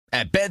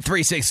At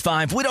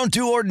Bet365, we don't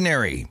do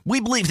ordinary. We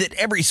believe that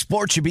every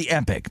sport should be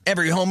epic.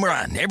 Every home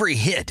run, every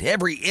hit,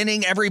 every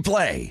inning, every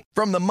play.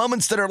 From the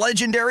moments that are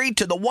legendary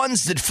to the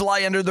ones that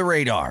fly under the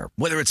radar.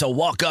 Whether it's a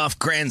walk-off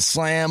grand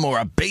slam or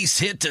a base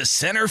hit to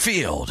center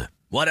field.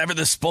 Whatever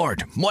the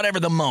sport, whatever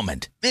the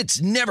moment.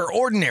 It's never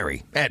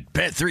ordinary at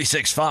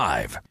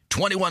Bet365.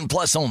 21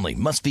 plus only.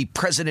 Must be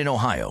present in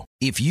Ohio.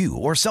 If you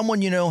or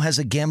someone you know has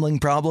a gambling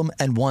problem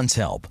and wants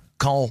help,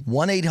 call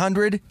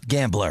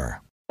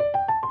 1-800-GAMBLER.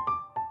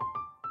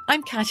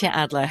 I'm Katya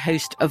Adler,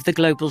 host of The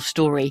Global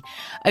Story.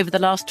 Over the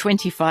last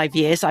 25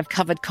 years, I've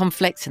covered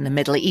conflicts in the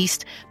Middle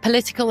East,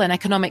 political and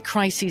economic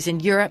crises in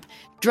Europe,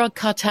 drug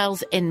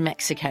cartels in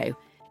Mexico.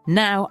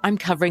 Now I'm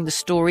covering the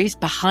stories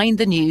behind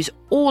the news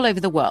all over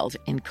the world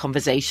in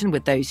conversation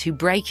with those who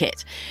break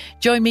it.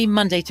 Join me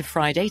Monday to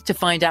Friday to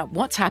find out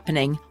what's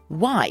happening,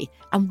 why,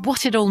 and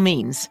what it all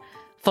means.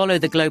 Follow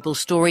The Global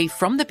Story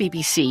from the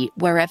BBC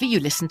wherever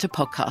you listen to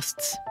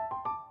podcasts.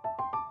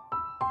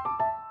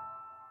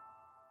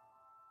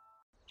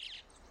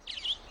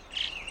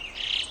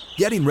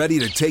 Getting ready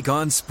to take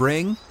on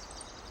spring?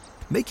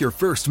 Make your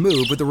first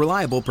move with the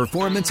reliable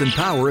performance and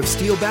power of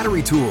Steel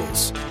battery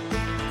tools.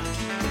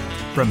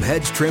 From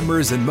hedge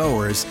trimmers and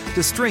mowers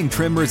to string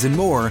trimmers and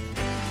more,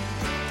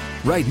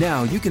 right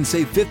now you can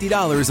save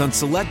 $50 on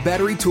select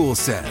battery tool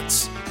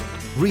sets.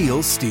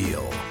 Real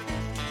Steel.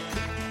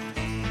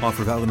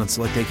 Offer valid on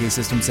select AK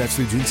system sets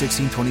through June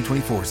 16,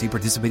 2024. See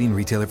participating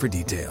retailer for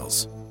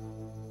details.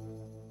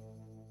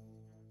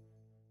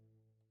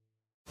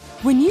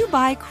 When you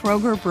buy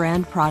Kroger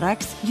brand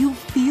products, you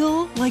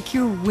feel like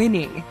you're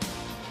winning.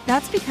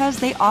 That's because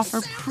they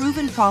offer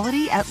proven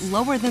quality at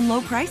lower than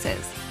low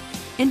prices.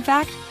 In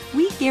fact,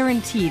 we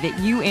guarantee that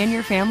you and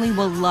your family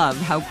will love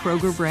how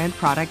Kroger brand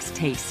products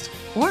taste,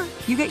 or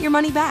you get your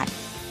money back.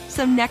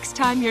 So next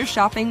time you're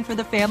shopping for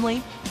the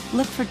family,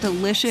 look for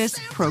delicious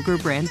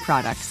Kroger brand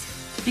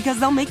products, because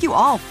they'll make you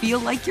all feel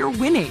like you're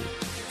winning.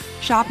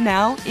 Shop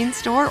now,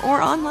 in-store,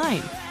 or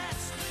online.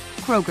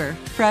 Kroger,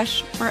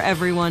 fresh for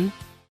everyone.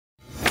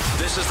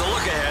 This is The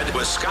Look Ahead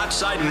with Scott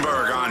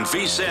Seidenberg on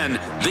VSiN,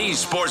 the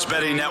Sports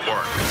Betting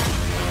Network.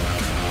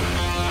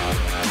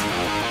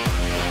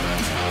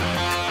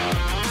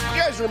 You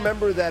guys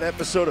remember that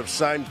episode of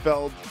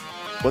Seinfeld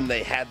when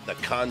they had the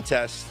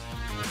contest?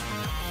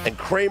 And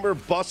Kramer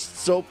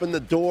busts open the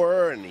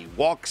door and he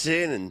walks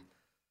in and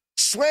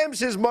slams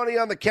his money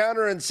on the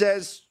counter and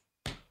says,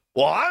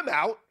 "Well, I'm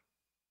out."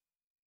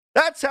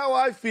 That's how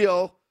I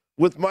feel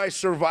with my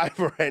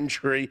Survivor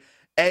entry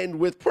and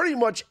with pretty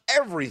much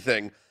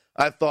everything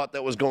I thought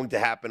that was going to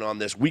happen on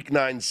this Week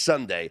 9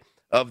 Sunday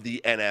of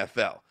the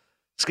NFL.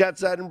 Scott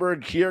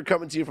Seidenberg here,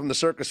 coming to you from the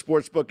Circus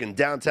Sportsbook in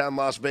downtown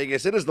Las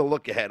Vegas. It is The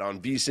Look Ahead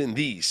on VSiN,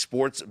 the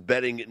Sports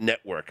Betting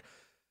Network.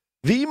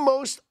 The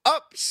most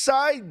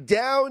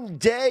upside-down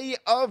day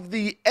of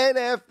the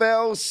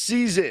NFL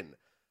season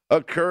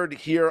occurred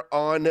here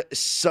on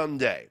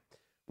Sunday.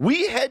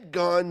 We had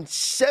gone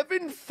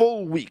 7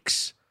 full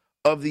weeks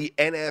of the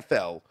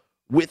NFL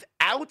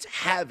without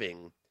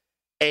having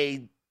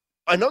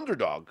an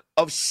underdog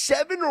of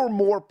 7 or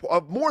more,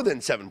 of more than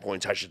 7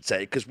 points, I should say,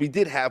 because we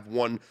did have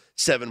one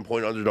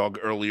 7-point underdog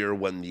earlier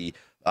when the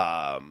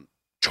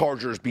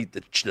Chargers beat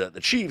the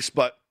Chiefs.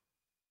 But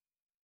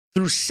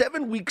through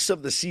 7 weeks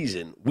of the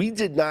season, we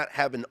did not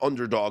have an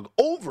underdog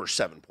over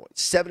 7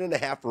 points,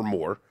 7.5 or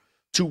more,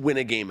 to win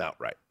a game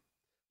outright.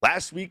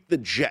 Last week, the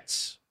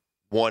Jets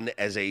won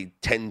as a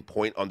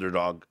 10-point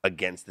underdog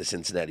against the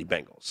Cincinnati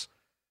Bengals.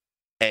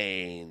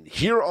 And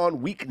here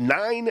on Week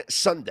 9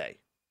 Sunday,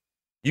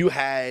 you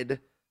had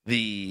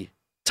the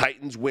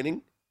Titans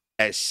winning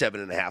as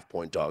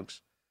 7.5-point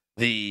dogs,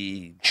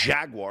 the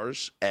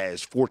Jaguars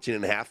as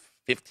 14.5,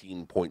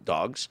 15-point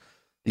dogs,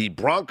 the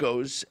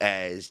Broncos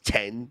as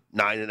 10,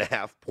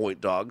 9.5-point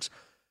dogs.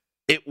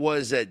 It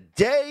was a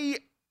day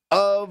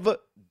of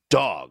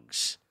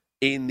dogs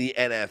in the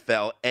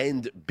NFL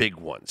and big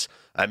ones.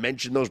 I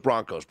mentioned those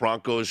Broncos.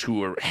 Broncos,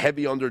 who are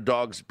heavy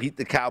underdogs, beat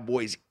the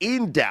Cowboys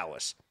in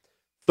Dallas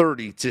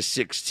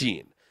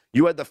 30-16.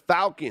 You had the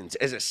Falcons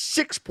as a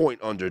 6-point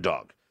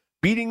underdog,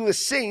 beating the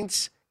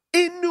Saints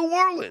in New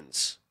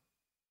Orleans.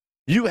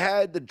 You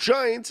had the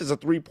Giants as a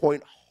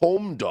 3-point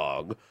home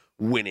dog,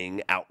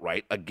 winning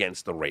outright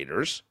against the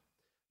Raiders.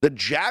 The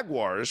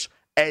Jaguars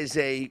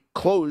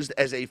closed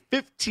as a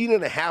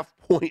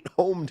 15.5-point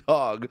home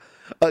dog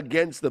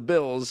against the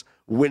Bills,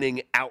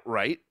 winning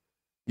outright.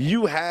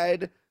 You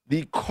had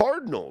the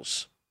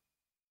Cardinals,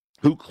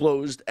 who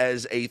closed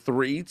as a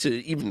 3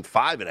 to even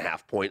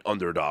 5.5-point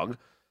underdog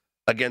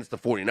against the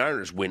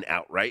 49ers, win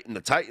outright. And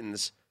the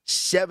Titans,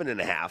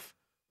 7.5,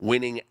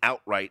 winning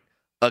outright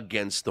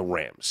against the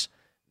Rams.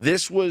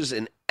 This was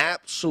an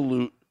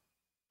absolute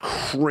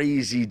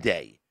crazy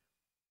day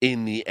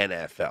in the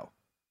NFL.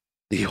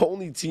 The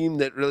only team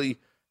that really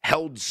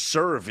held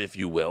serve, if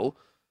you will,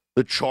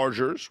 the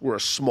Chargers were a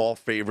small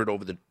favorite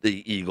over the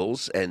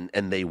Eagles, and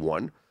they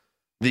won.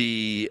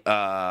 The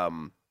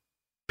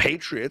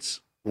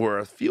Patriots were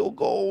a field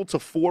goal to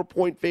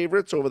 4-point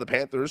favorites over the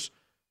Panthers.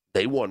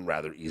 They won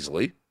rather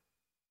easily.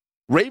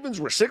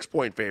 Ravens were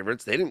 6-point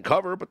favorites. They didn't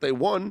cover, but they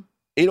won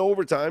in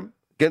overtime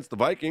against the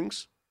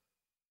Vikings.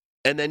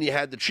 And then you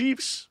had the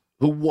Chiefs,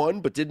 who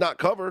won but did not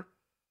cover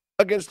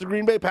against the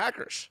Green Bay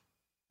Packers.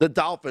 The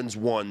Dolphins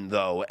won,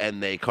 though,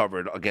 and they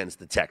covered against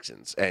the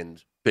Texans.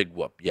 And big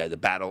whoop. Yeah, the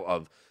battle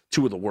of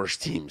two of the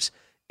worst teams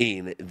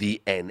in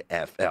the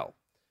NFL.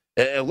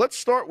 Let's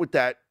start with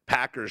that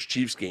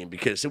Packers-Chiefs game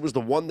because it was the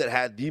one that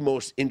had the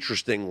most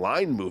interesting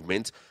line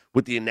movement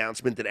with the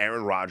announcement that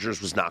Aaron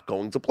Rodgers was not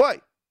going to play.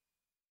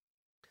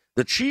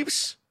 The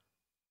Chiefs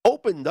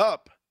opened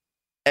up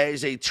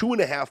as a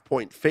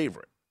 2.5-point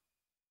favorite.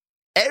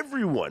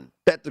 Everyone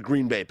bet the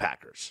Green Bay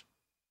Packers.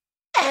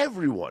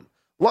 Everyone.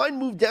 Line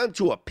moved down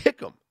to a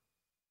pick'em.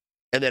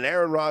 And then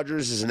Aaron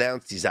Rodgers is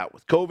announced he's out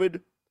with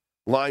COVID.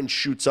 Line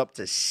shoots up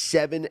to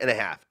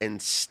 7.5.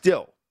 And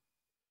still,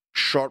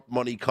 sharp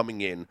money coming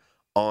in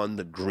on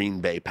the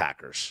Green Bay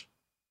Packers.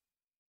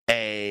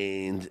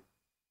 And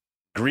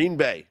Green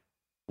Bay,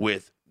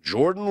 with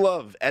Jordan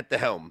Love at the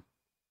helm,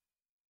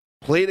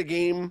 played a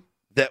game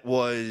that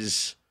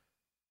was,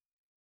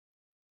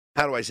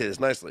 how do I say this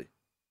nicely?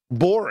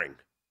 Boring.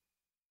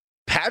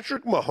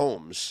 Patrick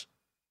Mahomes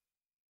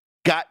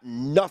got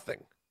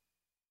nothing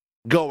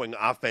going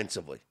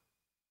offensively.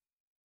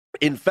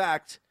 In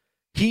fact,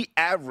 he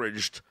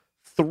averaged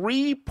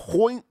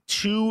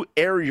 3.2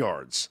 air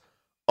yards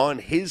on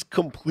his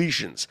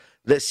completions,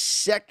 the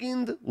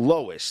second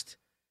lowest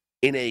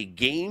in a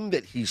game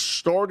that he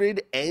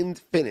started and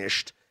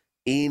finished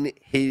in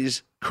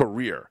his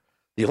career.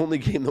 The only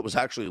game that was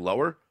actually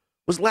lower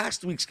was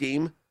last week's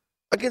game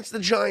against the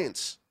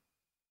Giants.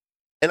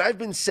 And I've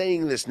been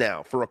saying this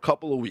now for a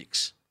couple of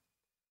weeks,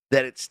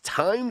 that it's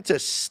time to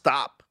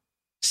stop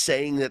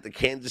saying that the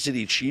Kansas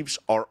City Chiefs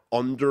are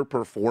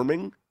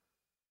underperforming.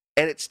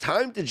 And it's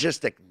time to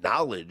just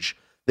acknowledge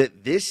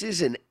that this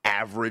is an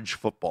average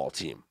football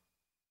team.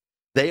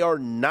 They are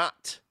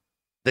not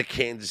the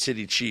Kansas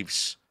City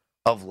Chiefs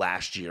of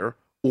last year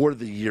or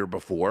the year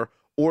before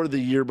or the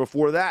year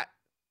before that.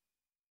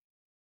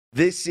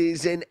 This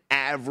is an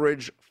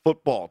average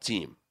football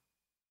team.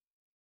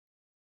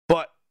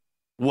 But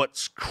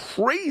what's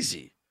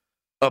crazy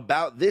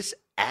about this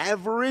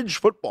average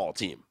football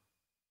team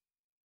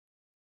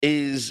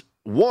is,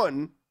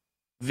 one,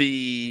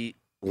 the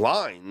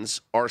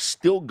lines are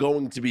still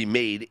going to be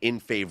made in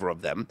favor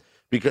of them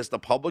because the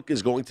public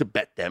is going to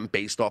bet them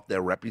based off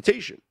their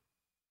reputation.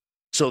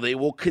 So they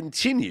will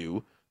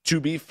continue to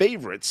be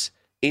favorites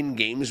in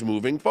games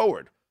moving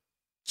forward.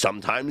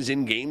 Sometimes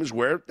in games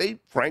where they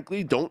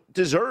frankly don't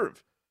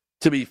deserve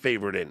to be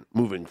favored in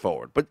moving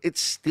forward. But it's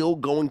still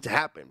going to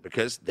happen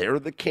because they're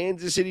the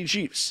Kansas City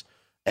Chiefs.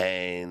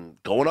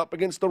 And going up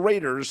against the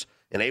Raiders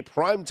in a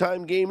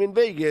primetime game in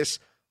Vegas,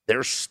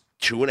 they're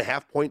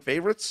 2.5-point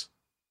favorites.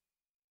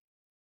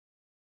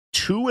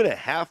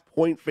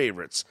 2.5-point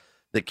favorites.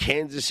 The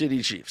Kansas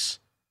City Chiefs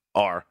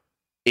are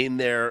in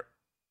their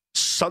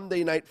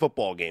Sunday night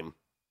football game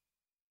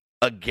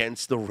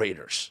against the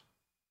Raiders.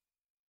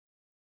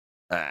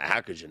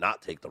 How could you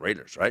not take the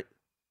Raiders, right?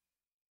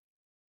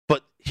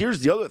 But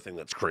here's the other thing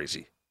that's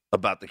crazy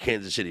about the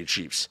Kansas City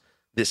Chiefs,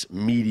 this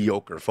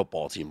mediocre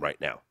football team right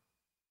now,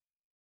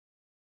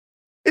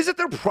 is that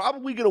they're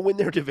probably going to win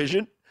their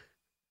division.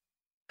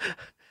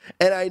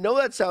 And I know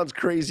that sounds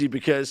crazy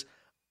because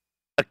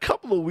a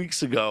couple of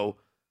weeks ago,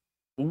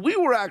 we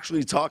were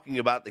actually talking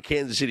about the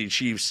Kansas City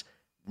Chiefs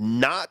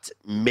not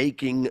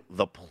making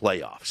the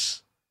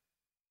playoffs.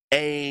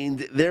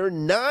 And they're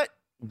not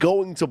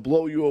going to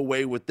blow you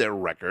away with their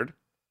record,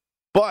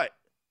 but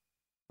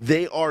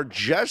they are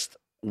just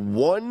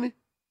one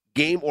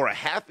game or a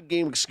half a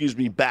game,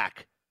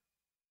 back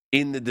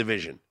in the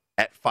division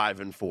at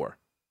 5-4.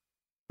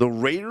 The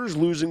Raiders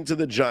losing to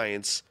the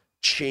Giants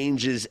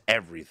changes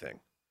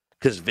everything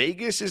because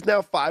Vegas is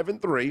now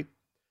 5-3.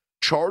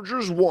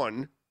 Chargers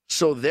won,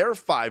 so they're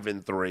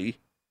 5-3.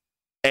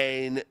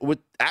 And with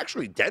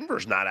actually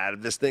Denver's not out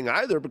of this thing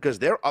either because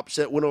their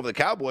upset win over the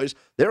Cowboys.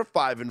 They're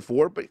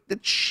 5-4, but the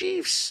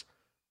Chiefs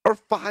are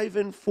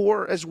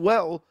 5-4 as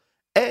well.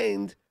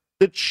 And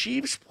the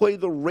Chiefs play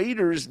the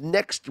Raiders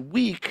next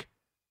week,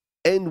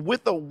 and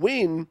with a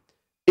win,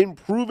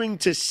 improving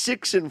to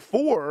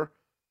 6-4,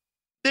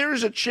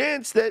 there's a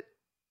chance that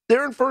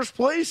they're in first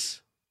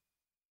place.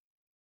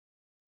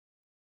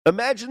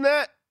 Imagine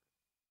that.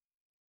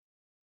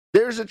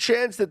 There's a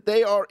chance that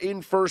they are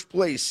in first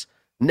place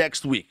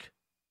next week.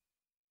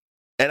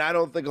 And I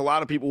don't think a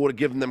lot of people would have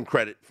given them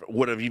credit,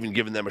 would have even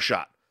given them a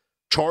shot.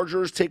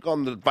 Chargers take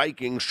on the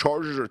Vikings.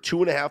 Chargers are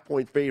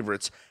 2.5-point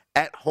favorites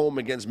at home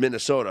against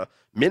Minnesota.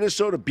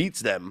 Minnesota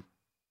beats them,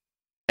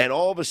 and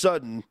all of a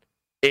sudden,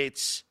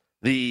 it's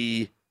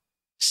the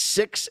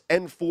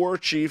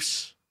 6-4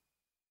 Chiefs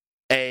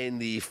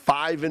and the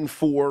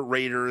 5-4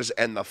 Raiders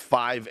and the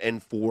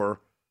 5-4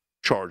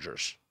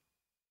 Chargers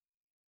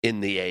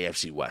in the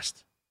AFC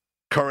West.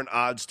 Current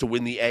odds to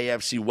win the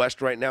AFC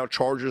West right now,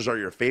 Chargers are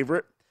your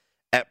favorite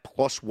at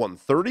plus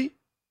 130.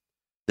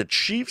 The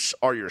Chiefs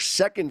are your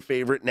second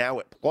favorite now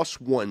at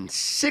plus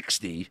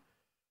 160.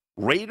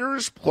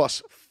 Raiders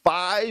plus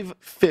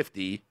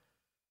 550.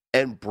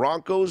 and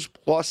Broncos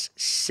plus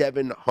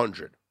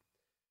 700.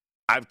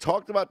 I've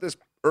talked about this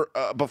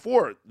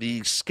before.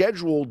 The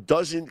schedule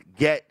doesn't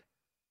get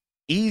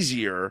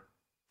easier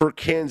for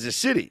Kansas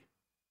City.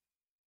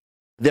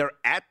 They're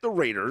at the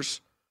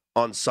Raiders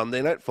on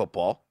Sunday Night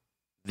Football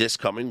this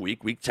coming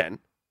week, Week 10.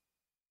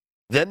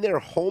 Then they're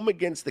home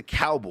against the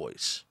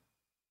Cowboys.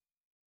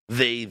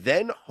 They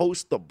then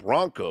host the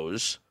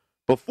Broncos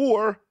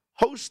before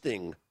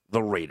hosting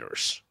the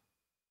Raiders.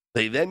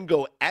 They then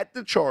go at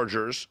the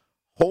Chargers,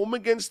 home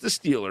against the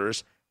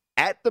Steelers,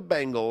 at the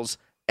Bengals,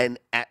 and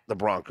at the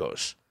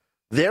Broncos.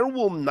 There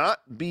will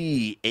not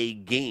be a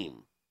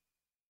game.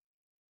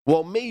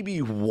 Well,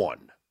 maybe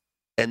one.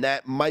 And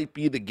that might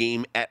be the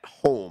game at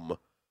home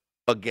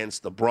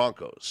against the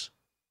Broncos.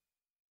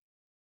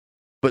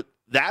 But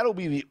that'll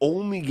be the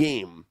only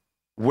game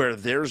where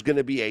there's going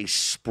to be a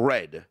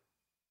spread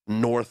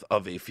north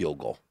of a field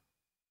goal.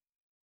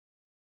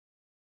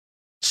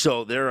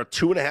 So they're a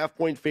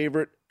 2.5-point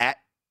favorite at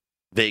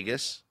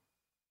Vegas.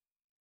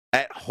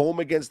 At home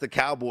against the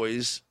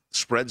Cowboys,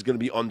 spread's going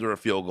to be under a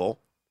field goal.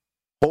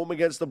 Home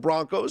against the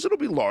Broncos, it'll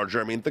be larger.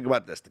 I mean, think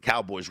about this. The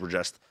Cowboys were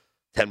just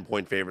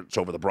 10-point favorites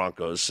over the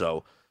Broncos.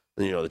 So,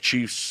 the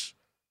Chiefs,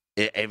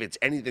 if it's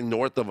anything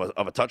north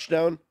of a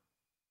touchdown,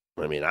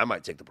 I mean, I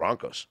might take the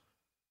Broncos.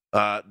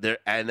 And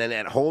then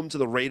at home to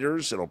the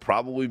Raiders, it'll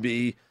probably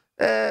be,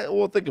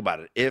 well, think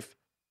about it. If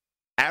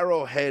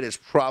Arrowhead is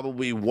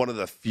probably one of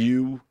the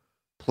few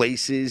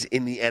places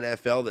in the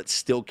NFL that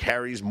still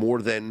carries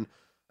more than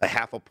a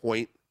half a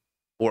point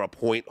or a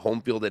point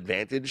home field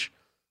advantage.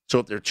 So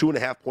if they're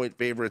 2.5-point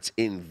favorites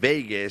in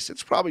Vegas,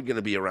 it's probably going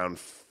to be around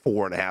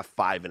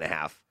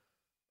 4.5,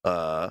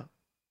 5.5.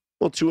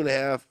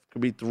 2.5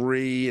 could be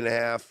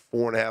 3.5,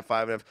 4.5,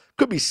 5.5.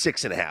 Could be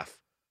 6.5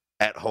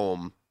 at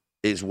home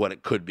is what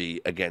it could be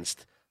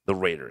against the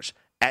Raiders.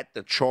 At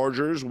the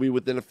Chargers, we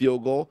within a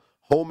field goal.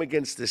 Home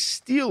against the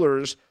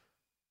Steelers,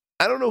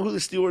 I don't know who the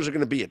Steelers are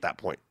going to be at that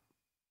point.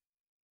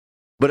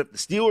 But if the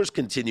Steelers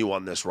continue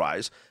on this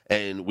rise,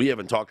 and we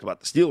haven't talked about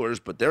the Steelers,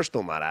 but they're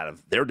still not out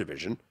of their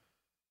division.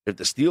 If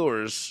the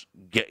Steelers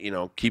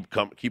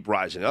keep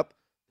rising up,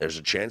 there's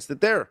a chance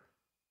that they're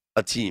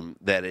a team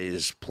that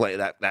is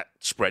that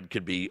spread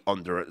could be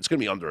under. It's going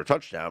to be under a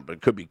touchdown, but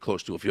it could be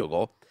close to a field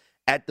goal.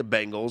 At the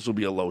Bengals will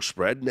be a low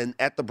spread, and then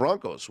at the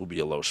Broncos will be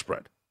a low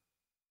spread.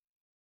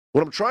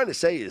 What I'm trying to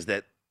say is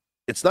that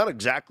it's not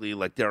exactly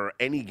like there are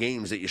any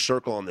games that you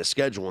circle on the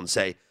schedule and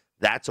say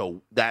that's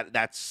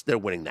they're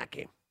winning that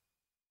game.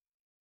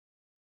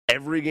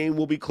 Every game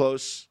will be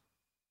close,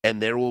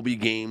 and there will be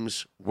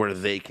games where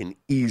they can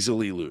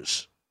easily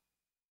lose.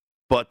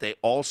 But they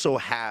also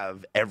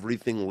have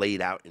everything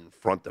laid out in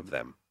front of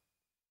them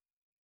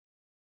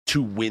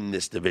to win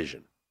this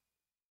division.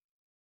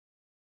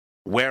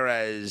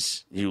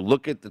 Whereas you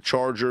look at the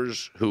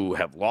Chargers, who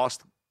have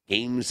lost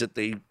games that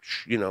they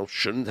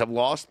shouldn't have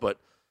lost, but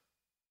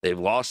they've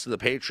lost to the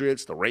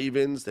Patriots, the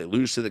Ravens, they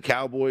lose to the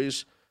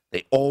Cowboys,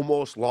 they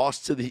almost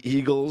lost to the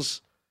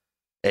Eagles,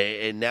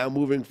 and now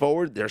moving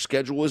forward, their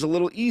schedule is a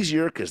little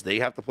easier because they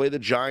have to play the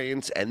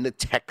Giants and the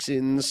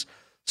Texans,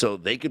 so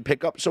they could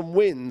pick up some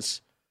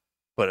wins.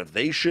 But if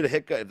they should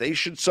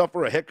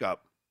suffer a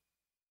hiccup,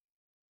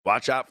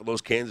 watch out for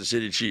those Kansas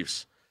City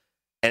Chiefs.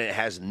 And it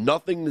has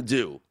nothing to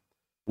do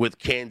with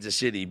Kansas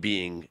City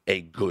being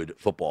a good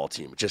football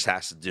team. It just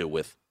has to do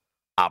with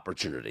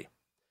opportunity.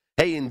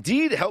 Hey,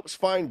 Indeed helps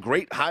find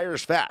great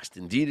hires fast.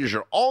 Indeed is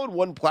your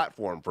all-in-one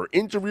platform for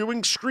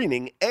interviewing,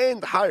 screening,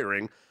 and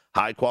hiring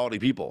high-quality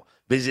people.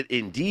 Visit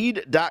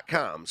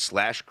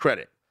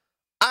Indeed.com/credit.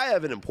 I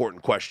have an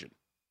important question.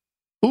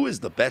 Who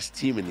is the best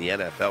team in the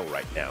NFL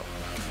right now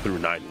through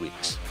 9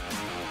 weeks?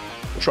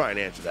 We'll try and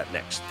answer that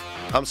next.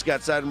 I'm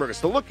Scott Seidenberg.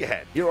 It's The Look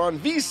Ahead here on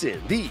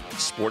VSiN, the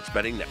Sports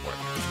Betting Network.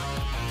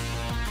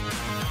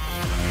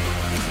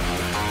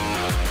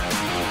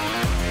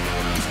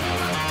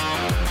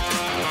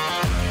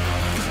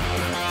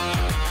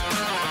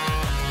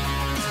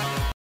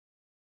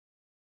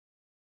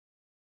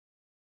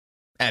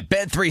 At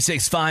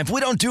Bet365, we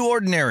don't do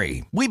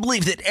ordinary. We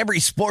believe that every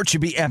sport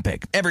should be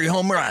epic. Every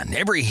home run,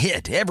 every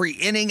hit, every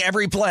inning,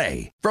 every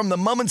play. From the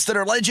moments that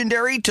are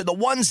legendary to the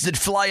ones that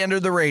fly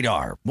under the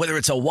radar. Whether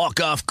it's a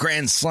walk-off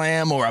grand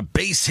slam or a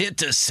base hit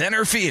to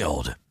center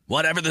field.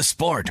 Whatever the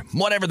sport,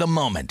 whatever the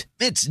moment.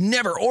 It's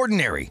never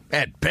ordinary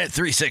at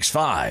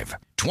Bet365.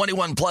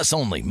 21 plus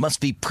only. Must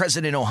be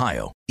present in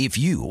Ohio. If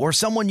you or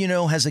someone you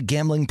know has a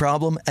gambling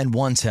problem and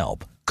wants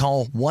help,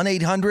 call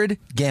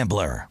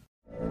 1-800-GAMBLER.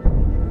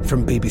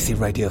 From BBC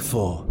Radio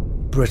 4,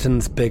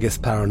 Britain's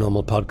biggest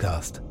paranormal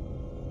podcast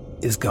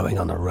is going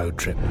on a road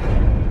trip.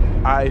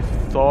 I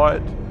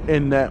thought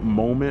in that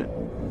moment,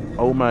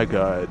 oh my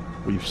God,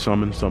 we've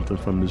summoned something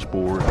from this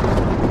board.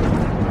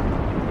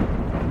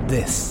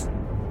 This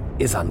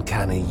is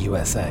Uncanny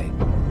USA.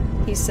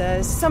 He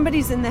says,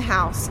 somebody's in the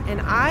house, and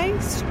I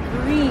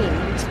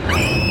screamed.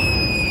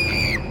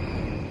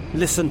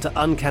 Listen to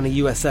Uncanny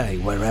USA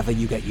wherever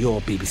you get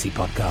your BBC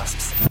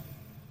podcasts,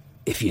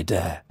 if you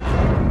dare.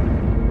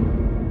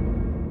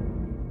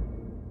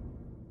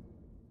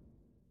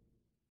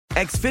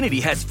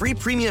 Xfinity has free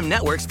premium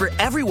networks for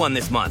everyone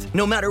this month,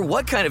 no matter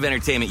what kind of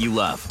entertainment you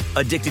love.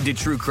 Addicted to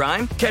true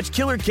crime? Catch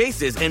killer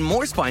cases and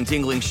more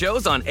spine-tingling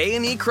shows on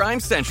A&E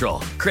Crime Central.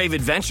 Crave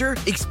adventure?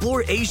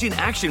 Explore Asian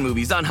action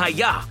movies on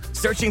Hi-YAH.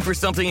 Searching for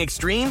something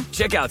extreme?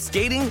 Check out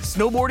skating,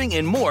 snowboarding,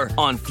 and more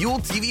on Fuel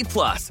TV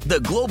Plus, the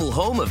global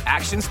home of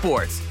action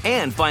sports.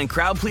 And find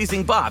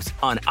crowd-pleasing bops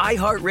on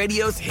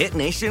iHeartRadio's Hit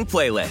Nation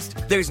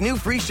playlist. There's new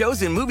free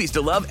shows and movies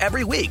to love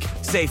every week.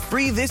 Say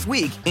free this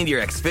week in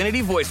your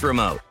Xfinity voice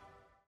remote.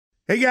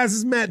 Hey guys, this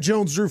is Matt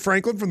Jones, Drew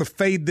Franklin from the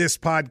Fade This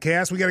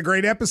podcast. We got a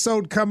great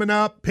episode coming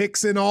up,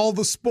 picks in all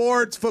the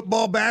sports,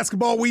 football,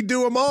 basketball, we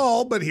do them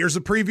all, but here's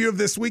a preview of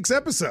this week's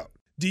episode.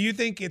 Do you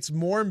think it's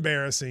more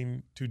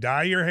embarrassing to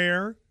dye your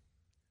hair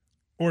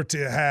or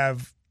to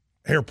have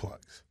hair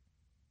plugs?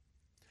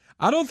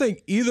 I don't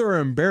think either are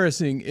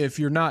embarrassing if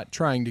you're not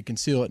trying to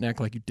conceal it and act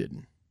like you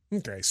didn't.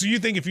 Okay, so you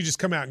think if you just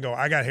come out and go,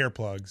 I got hair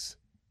plugs.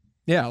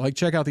 Yeah, like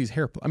check out these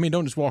hair plugs. I mean,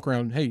 don't just walk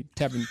around, hey,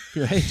 tapping,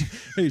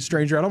 hey,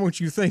 stranger, I don't want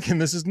you thinking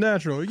this is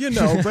natural. You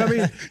know, but I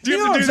mean, do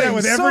you have to do that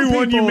with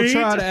everyone you meet?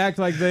 Try to act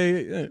like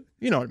they,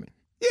 you know what I mean?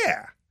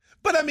 Yeah.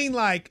 But I mean,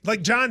 like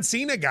John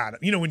Cena got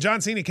it. You know, when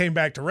John Cena came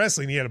back to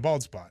wrestling, he had a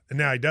bald spot, and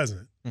now he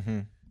doesn't.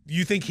 Mm-hmm. Do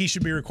you think he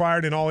should be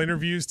required in all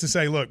interviews to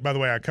say, look, by the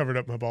way, I covered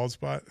up my bald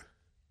spot?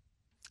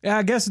 Yeah,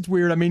 I guess it's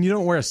weird. I mean, you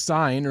don't wear a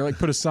sign or like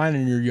put a sign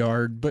in your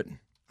yard, but.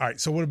 All right,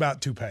 so what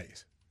about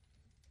toupees?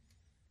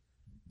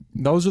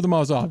 Those are the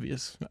most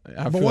obvious.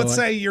 But let's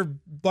say you're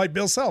like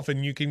Bill Self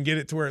and you can get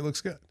it to where it looks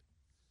good.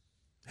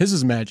 His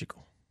is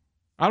magical.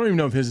 I don't even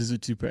know if his is a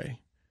toupee.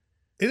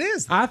 It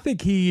is. I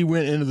think he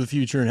went into the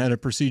future and had a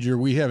procedure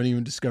we haven't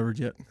even discovered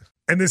yet.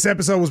 And this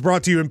episode was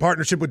brought to you in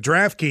partnership with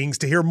DraftKings.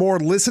 To hear more,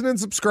 listen and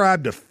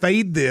subscribe to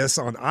Fade This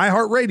on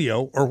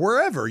iHeartRadio or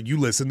wherever you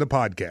listen to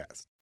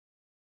podcasts.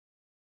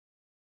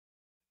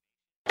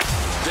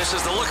 This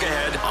is the look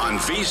ahead on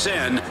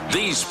VSiN,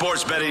 the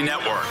Sports Betting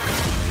Network.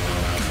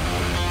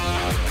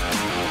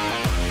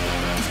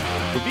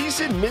 The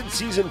VSiN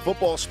mid-season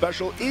football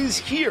special is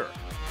here.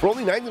 For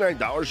only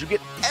 $99, you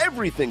get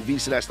everything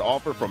VSiN has to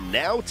offer from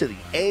now to the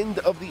end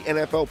of the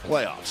NFL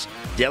playoffs.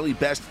 Daily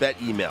best bet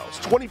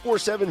emails,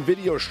 24/7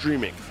 video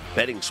streaming,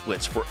 betting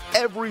splits for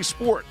every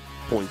sport,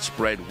 point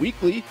spread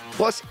weekly,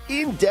 plus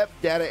in-depth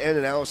data and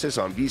analysis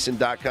on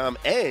VSiN.com,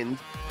 and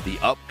the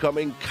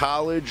upcoming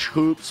college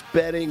hoops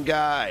betting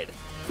guide.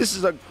 This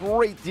is a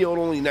great deal at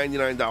only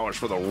 $99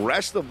 for the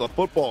rest of the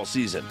football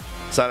season.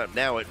 Sign up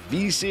now at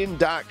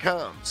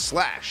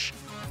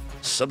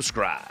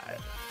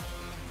vsin.com/subscribe.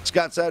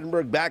 Scott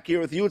Seidenberg back here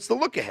with you. It's the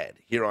look ahead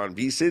here on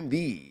VSiN,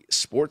 the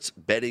Sports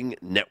Betting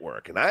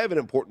Network. And I have an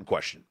important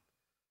question.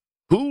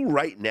 Who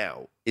right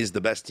now is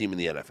the best team in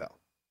the NFL?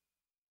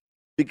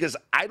 Because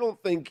I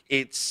don't think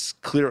it's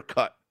clear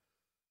cut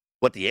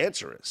what the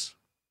answer is.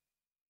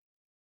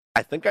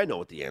 I think I know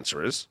what the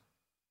answer is.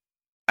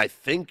 I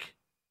think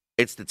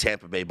it's the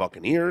Tampa Bay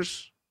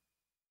Buccaneers.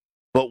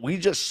 But we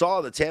just saw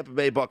the Tampa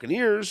Bay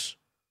Buccaneers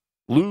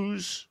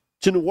lose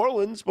to New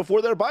Orleans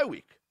before their bye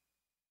week.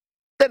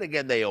 Then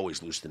again, they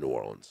always lose to New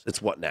Orleans.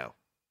 It's what now?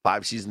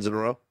 5 seasons in a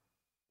row?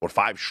 Or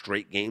 5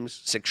 straight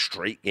games? 6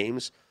 straight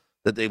games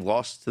that they've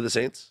lost to the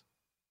Saints?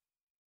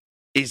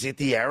 Is it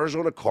the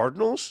Arizona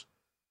Cardinals?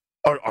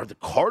 Are the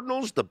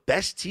Cardinals the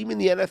best team in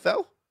the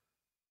NFL?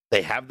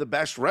 They have the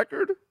best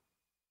record.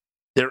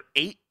 They're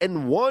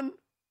 8-1.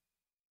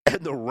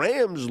 And the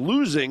Rams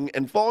losing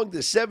and falling to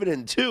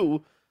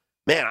 7-2.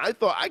 Man,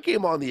 I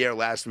came on the air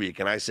last week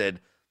and I said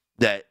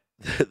that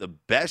the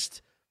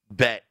best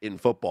bet in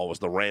football was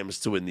the Rams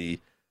to win the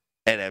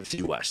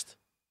NFC West.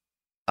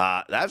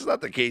 That's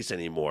not the case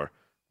anymore,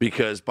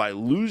 because by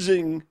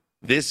losing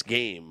this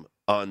game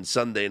on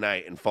Sunday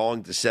night and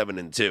falling to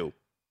 7-2,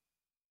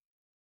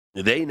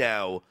 they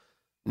now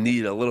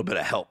need a little bit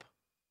of help.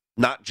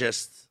 Not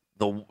just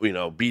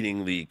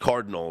beating the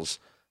Cardinals,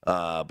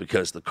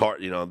 because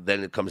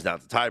then it comes down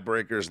to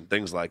tiebreakers and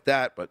things like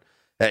that. But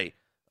hey,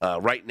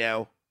 right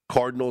now,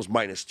 Cardinals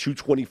minus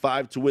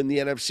 225 to win the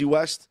NFC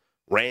West.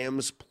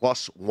 Rams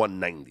plus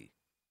 190.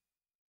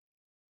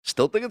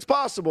 Still think it's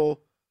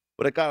possible,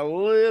 but it got a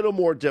little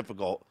more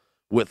difficult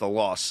with a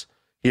loss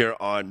here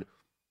on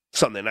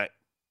Sunday night.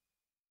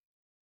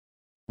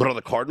 But are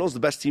the Cardinals the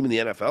best team in the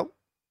NFL?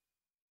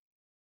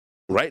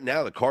 Right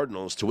now, the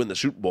Cardinals to win the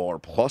Super Bowl are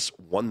plus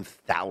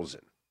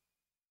 1,000.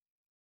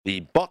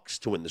 The Bucs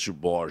to win the Super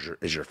Bowl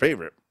is your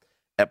favorite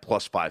at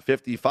plus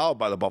 550, followed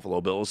by the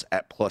Buffalo Bills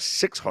at plus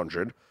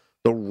 600.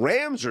 The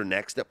Rams are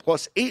next at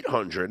plus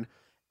 800.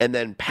 And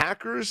then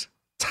Packers,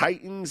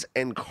 Titans,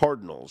 and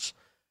Cardinals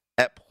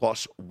at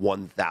plus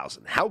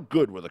 1,000. How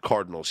good were the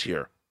Cardinals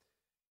here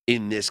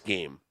in this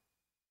game?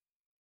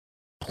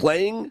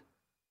 Playing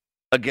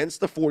against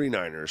the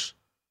 49ers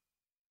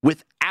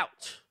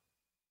without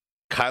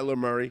Kyler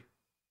Murray,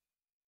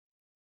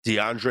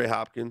 DeAndre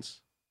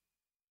Hopkins,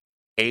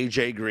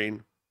 A.J.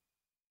 Green,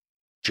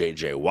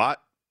 J.J.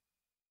 Watt,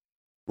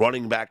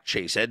 running back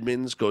Chase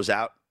Edmonds goes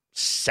out,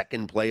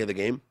 second play of the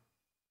game.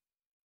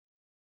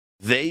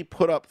 They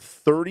put up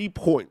 30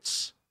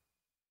 points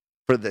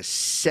for the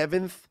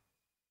 7th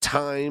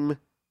time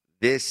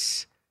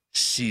this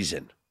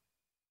season.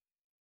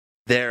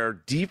 Their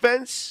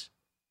defense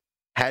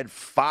had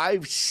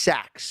 5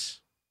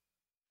 sacks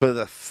for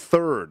the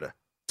 3rd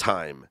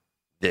time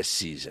this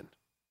season.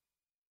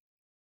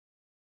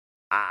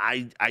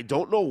 I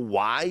don't know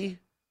why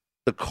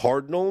the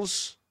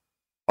Cardinals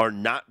are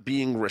not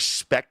being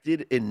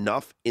respected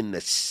enough in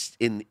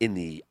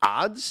the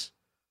odds,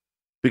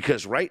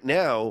 because right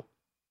now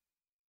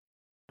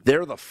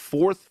they're the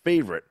 4th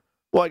favorite,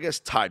 well, I guess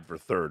tied for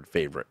 3rd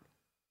favorite,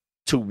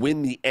 to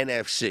win the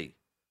NFC,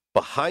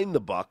 behind the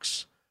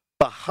Bucks,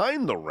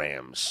 behind the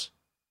Rams,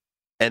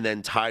 and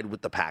then tied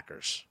with the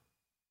Packers.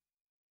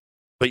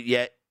 But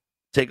yet,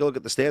 take a look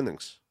at the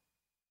standings.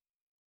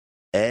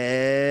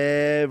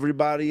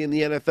 Everybody in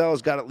the NFL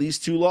has got at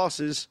least 2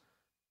 losses,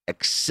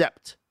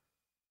 except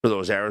for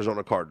those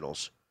Arizona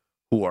Cardinals,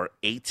 who are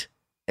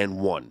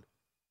 8-1,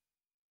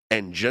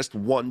 and just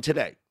won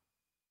today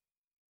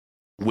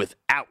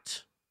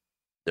without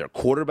their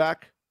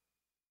quarterback,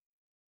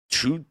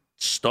 2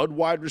 stud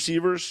wide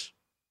receivers,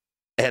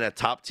 and a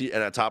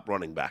top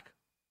running back.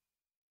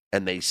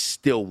 And they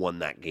still won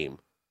that game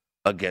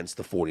against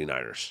the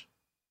 49ers.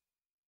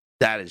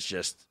 That is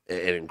just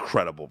an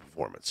incredible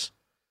performance.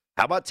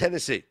 How about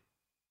Tennessee?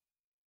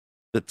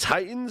 The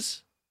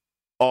Titans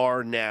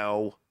are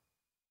now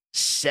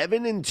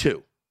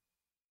 7-2.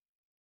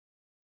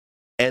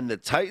 And the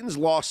Titans'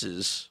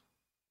 losses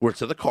were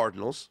to the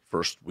Cardinals,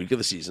 first week of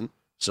the season.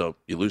 So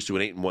you lose to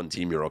an 8-1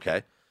 team, you're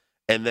okay.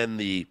 And then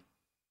the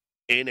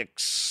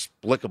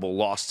inexplicable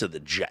loss to the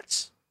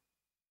Jets.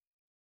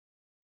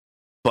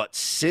 But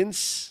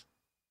since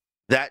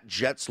that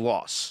Jets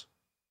loss,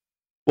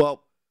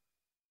 well,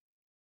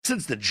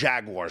 since the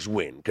Jaguars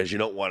win, because you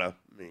don't want to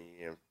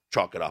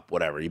chalk it up,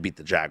 whatever. You beat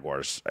the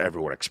Jaguars.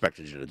 Everyone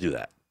expected you to do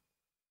that.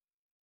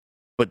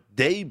 But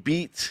they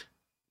beat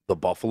the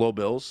Buffalo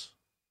Bills.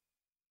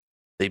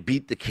 They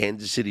beat the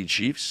Kansas City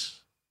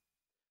Chiefs.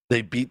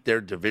 They beat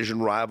their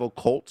division rival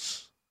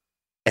Colts.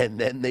 And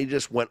then they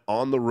just went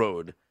on the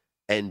road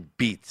and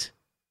beat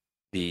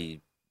the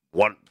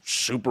one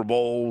Super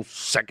Bowl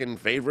second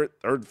favorite,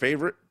 third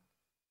favorite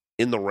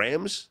in the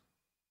Rams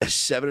as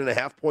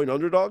 7.5-point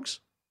underdogs.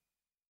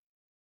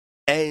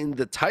 And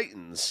the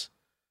Titans,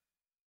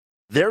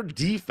 their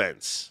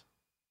defense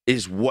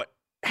is what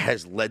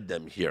has led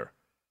them here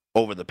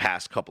over the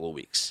past couple of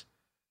weeks.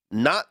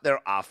 Not their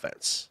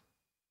offense.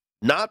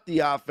 Not the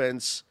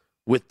offense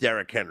with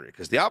Derrick Henry.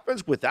 Because the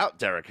offense without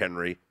Derrick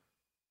Henry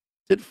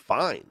did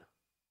fine.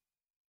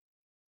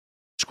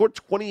 Scored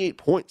 28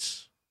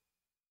 points.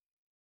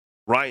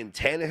 Ryan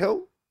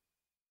Tannehill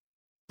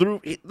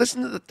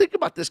think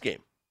about this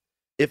game.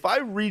 If I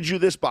read you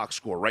this box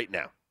score right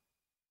now,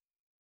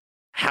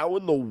 how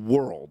in the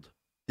world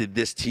did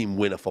this team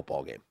win a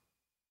football game?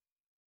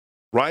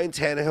 Ryan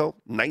Tannehill,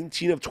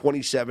 19 of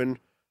 27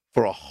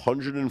 for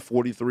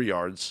 143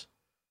 yards,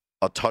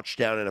 a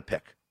touchdown and a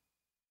pick.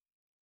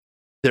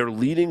 Their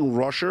leading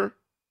rusher,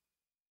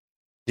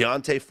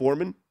 D'Onta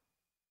Foreman,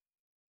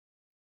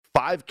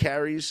 5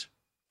 carries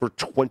for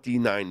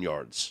 29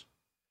 yards.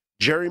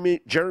 Jeremy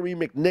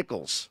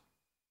McNichols,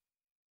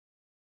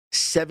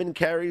 7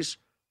 carries,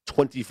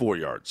 24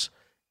 yards.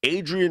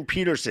 Adrian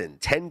Peterson,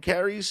 10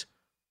 carries,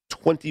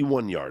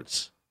 21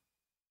 yards.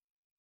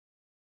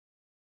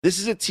 This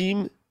is a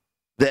team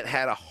that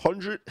had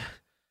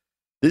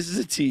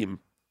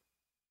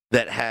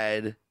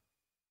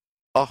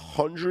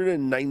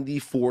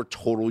 194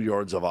 total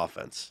yards of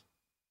offense.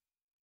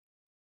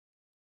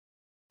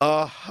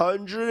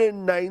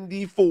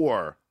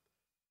 194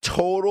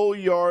 total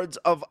yards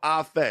of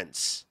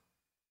offense.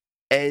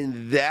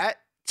 And that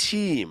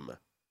team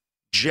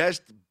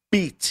just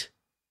beat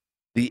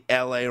the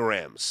LA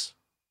Rams.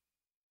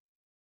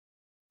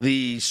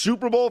 The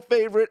Super Bowl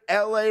favorite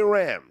LA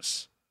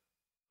Rams,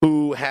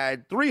 who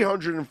had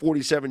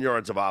 347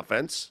 yards of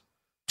offense,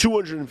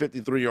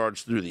 253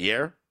 yards through the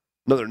air,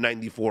 another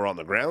 94 on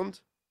the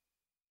ground,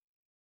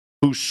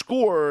 who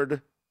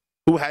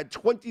had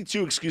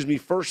 22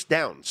 first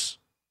downs,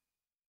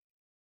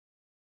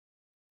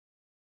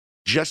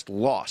 just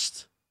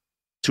lost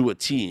to a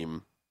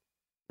team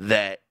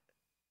that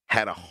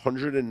had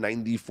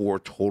 194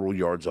 total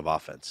yards of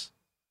offense.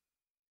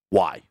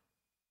 Why?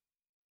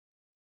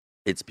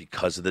 It's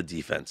because of the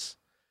defense.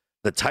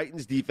 The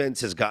Titans'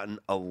 defense has gotten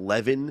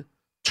 11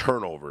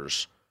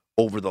 turnovers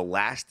over the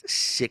last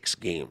 6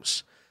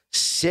 games.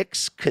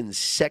 6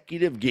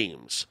 consecutive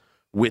games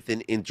with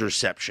an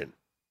interception.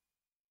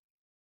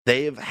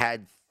 They have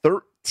had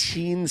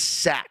 13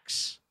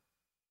 sacks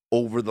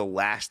over the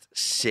last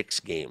 6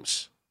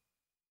 games.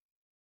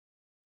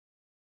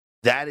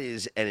 That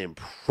is an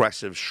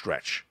impressive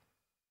stretch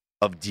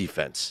of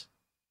defense.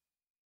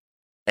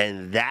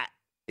 And that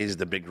is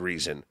the big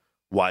reason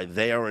why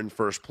they are in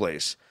first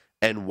place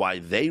and why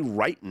they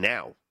right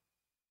now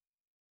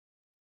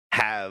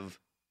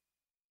have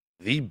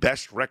the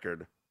best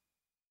record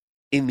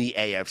in the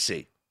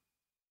AFC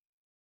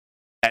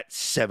at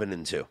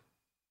 7-2.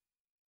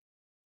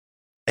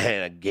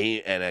 And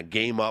a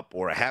game up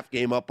or a half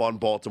game up on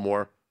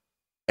Baltimore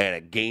and a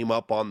game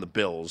up on the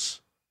Bills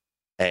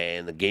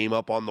and a game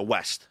up on the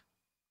West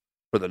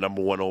for the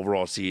number 1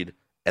 overall seed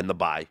and the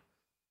bye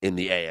in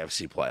the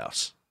AFC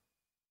playoffs.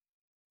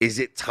 Is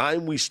it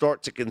time we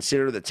start to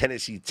consider the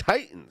Tennessee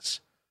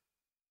Titans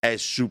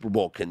as Super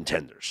Bowl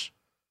contenders?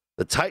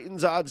 The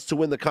Titans' odds to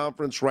win the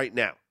conference right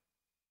now.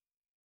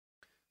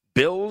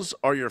 Bills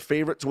are your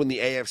favorite to win the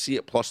AFC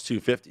at plus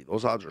 250.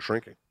 Those odds are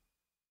shrinking.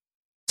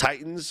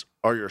 Titans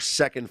are your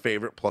second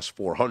favorite, plus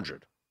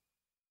 400.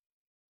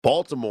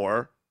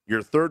 Baltimore,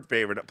 your third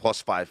favorite at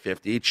plus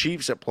 550.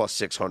 Chiefs at plus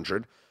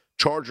 600.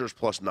 Chargers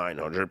plus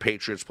 900.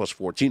 Patriots plus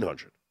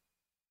 1,400.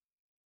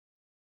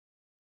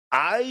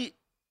 I,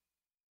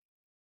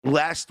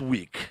 last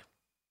week,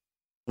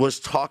 was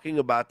talking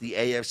about the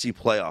AFC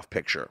playoff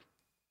picture.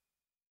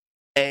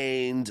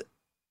 And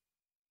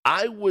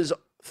I was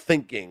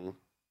thinking,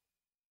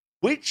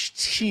 which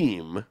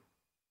team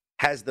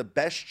has the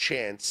best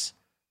chance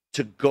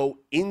to go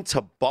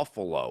into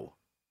Buffalo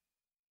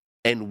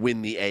and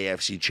win the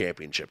AFC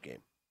championship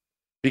game?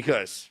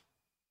 Because,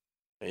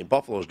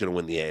 Buffalo's going to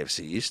win the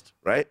AFC East,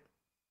 right?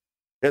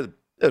 They're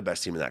the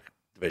best team in that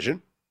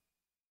division.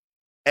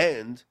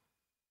 And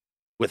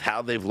with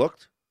how they've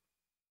looked,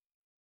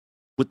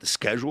 with the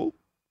schedule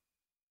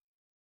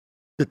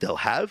that they'll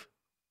have,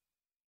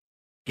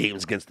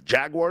 games against the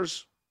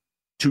Jaguars,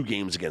 2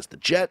 games against the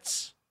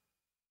Jets,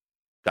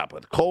 got by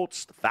the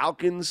Colts, the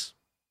Falcons.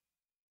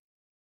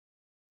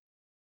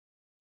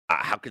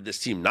 How could this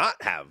team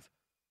not have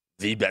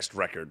the best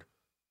record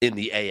in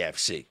the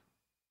AFC?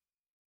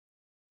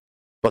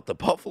 But the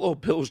Buffalo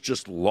Bills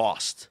just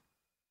lost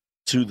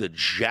to the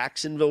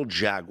Jacksonville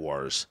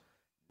Jaguars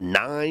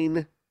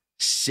 9-6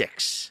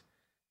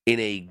 in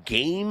a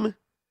game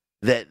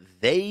that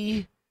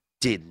they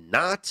did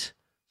not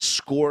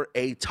score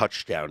a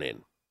touchdown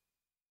in.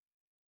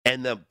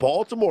 And the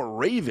Baltimore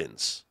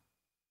Ravens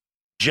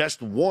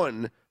just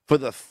won for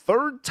the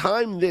 3rd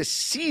time this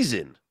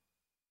season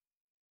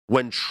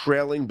when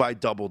trailing by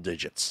double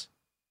digits.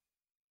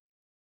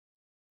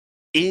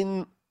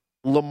 In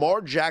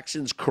Lamar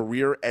Jackson's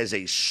career as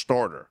a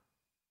starter,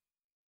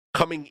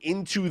 coming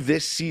into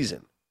this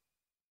season,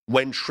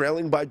 when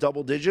trailing by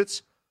double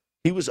digits,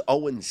 he was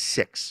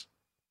 0-6.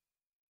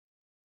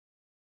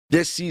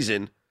 This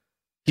season,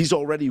 he's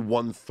already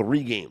won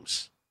 3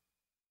 games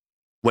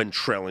when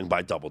trailing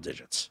by double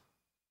digits.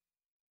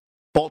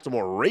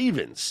 Baltimore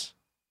Ravens,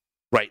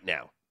 right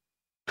now,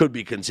 could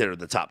be considered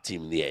the top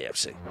team in the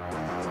AFC.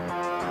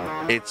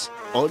 It's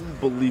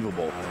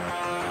unbelievable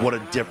what a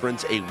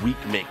difference a week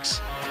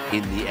makes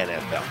in the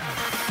NFL.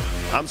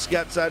 I'm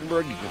Scott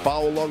Seidenberg. You can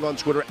follow along on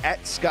Twitter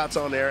at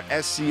ScottsOnAir,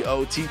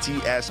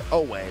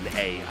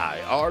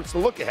 ScottsOnAir. It's the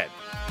look ahead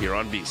here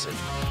on VSiN.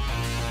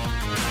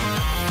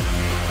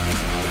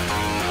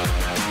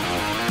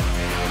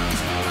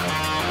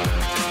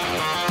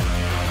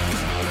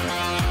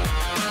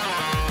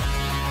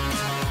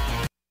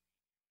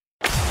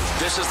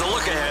 This is the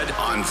look ahead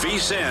on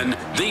VSiN,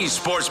 the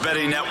Sports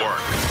Betting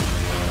Network.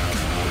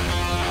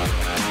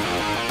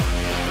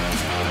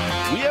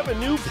 We have a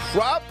new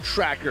prop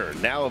tracker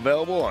now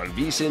available on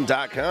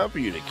VSiN.com for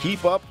you to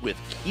keep up with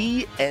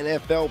key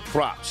NFL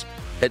props.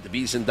 Head to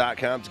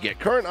VSiN.com to get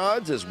current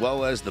odds as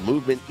well as the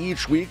movement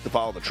each week to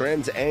follow the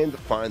trends and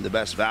find the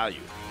best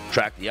value.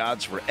 Track the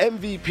odds for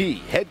MVP,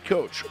 head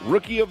coach,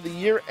 rookie of the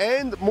year,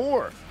 and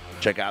more.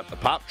 Check out the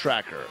Pop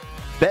Tracker,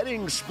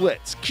 betting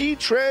splits, key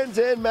trends,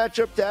 and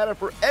matchup data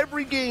for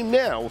every game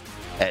now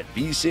at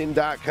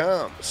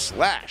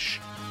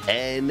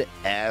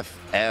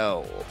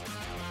VSiN.com/NFL.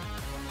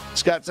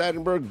 Scott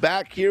Seidenberg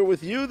back here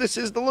with you. This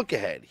is the look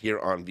ahead here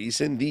on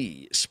VSiN,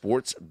 the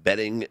Sports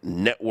Betting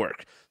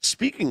Network.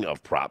 Speaking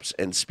of props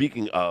and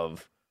speaking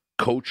of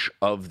Coach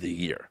of the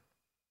Year,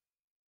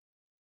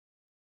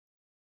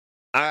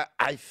 I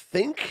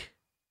think,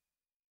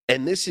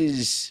 and this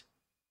is,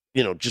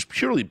 just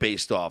purely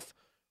based off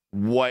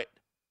what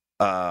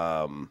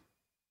I've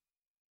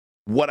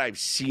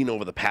seen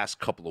over the past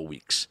couple of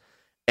weeks,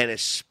 and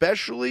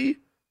especially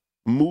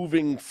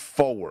moving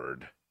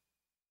forward,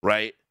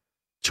 right,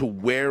 to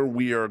where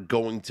we are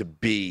going to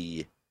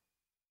be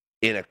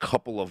in a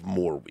couple of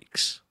more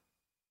weeks.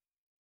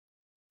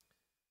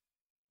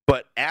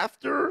 But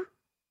after,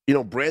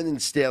 Brandon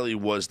Staley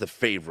was the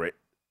favorite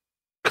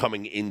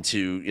coming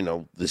into, he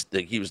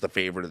was the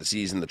favorite of the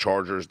season, the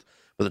Chargers.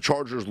 But the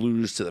Chargers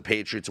lose to the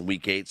Patriots in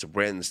Week 8, so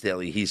Brandon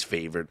Staley, he's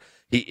favored.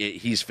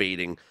 He's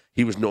fading.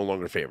 He was no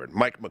longer favored.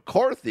 Mike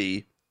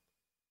McCarthy,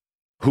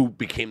 who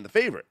became the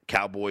favorite.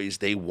 Cowboys,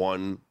 they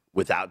won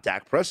without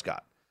Dak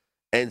Prescott.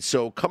 And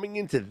so coming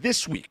into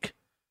this week,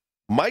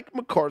 Mike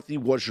McCarthy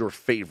was your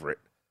favorite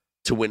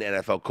to win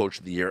NFL Coach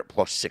of the Year at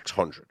plus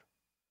 600.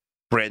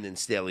 Brandon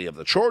Staley of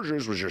the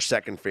Chargers was your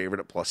second favorite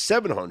at plus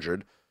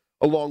 700,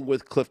 along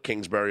with Cliff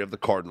Kingsbury of the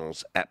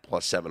Cardinals at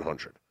plus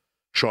 700.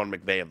 Sean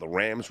McVay of the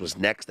Rams was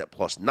next at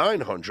plus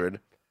 900,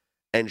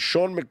 and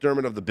Sean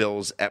McDermott of the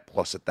Bills at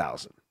plus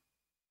 1,000.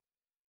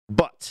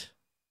 But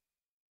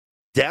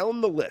down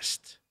the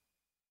list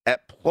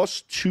at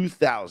plus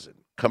 2,000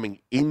 coming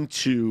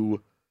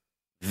into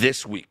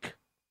this week,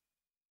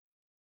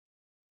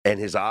 And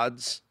his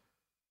odds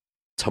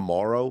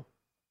tomorrow,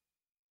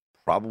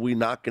 probably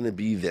not going to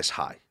be this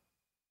high.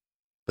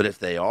 But if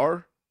they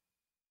are,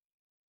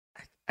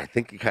 I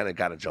think you kind of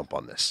got to jump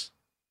on this.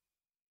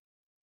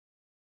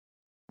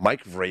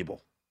 Mike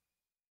Vrabel.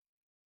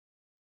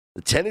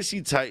 The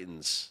Tennessee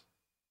Titans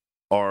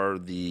are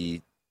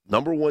the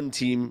number one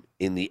team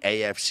in the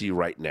AFC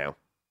right now.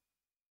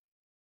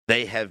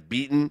 They have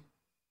beaten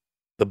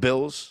the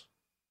Bills.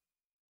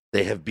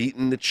 They have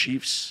beaten the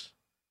Chiefs.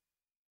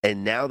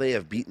 And now they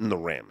have beaten the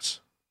Rams.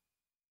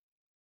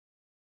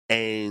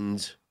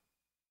 And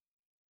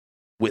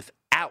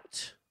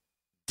without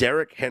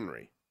Derrick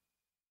Henry,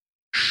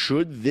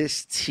 should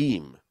this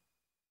team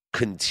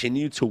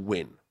continue to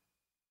win,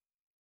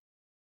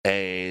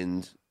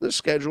 and the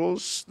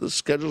schedule's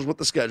what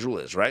the schedule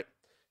is, right?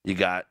 You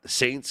got the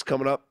Saints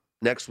coming up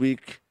next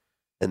week,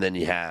 and then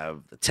you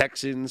have the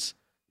Texans.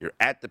 You're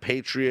at the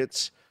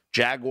Patriots,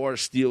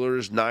 Jaguars,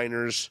 Steelers,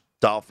 Niners,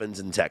 Dolphins,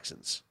 and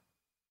Texans.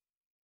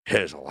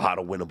 There's a lot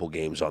of winnable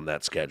games on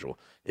that schedule.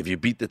 If you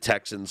beat the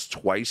Texans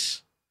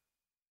twice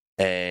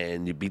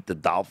and you beat the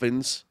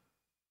Dolphins,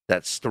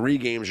 that's 3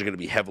 games you're going to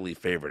be heavily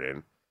favored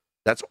in.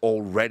 That's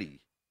already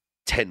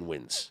 10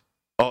 wins.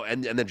 Oh,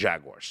 and the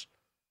Jaguars.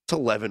 It's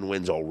 11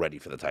 wins already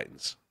for the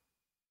Titans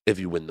if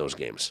you win those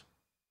games.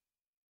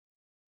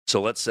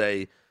 So let's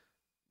say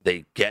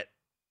they get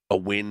a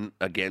win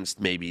against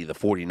maybe the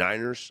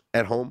 49ers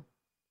at home.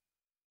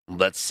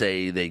 Let's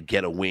say they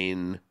get a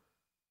win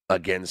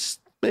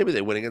against, maybe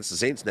they win against the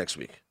Saints next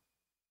week.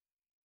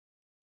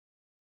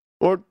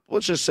 Or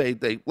let's say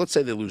they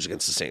lose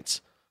against the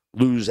Saints.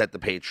 Lose at the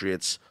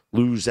Patriots,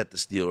 lose at the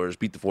Steelers,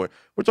 beat the 4.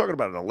 We're talking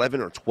about an 11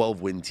 or 12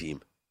 win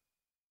team,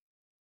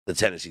 the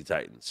Tennessee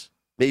Titans.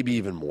 Maybe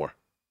even more.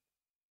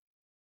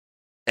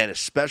 And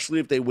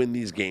especially if they win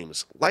these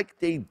games like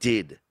they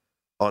did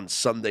on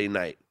Sunday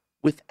night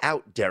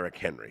without Derrick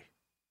Henry.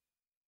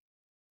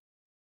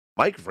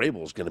 Mike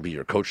Vrabel is going to be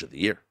your coach of the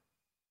year.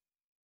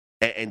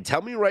 And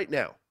tell me right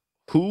now,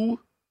 who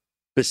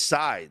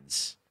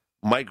besides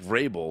Mike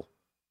Vrabel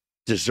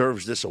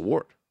deserves this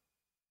award?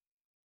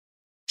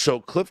 So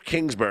Cliff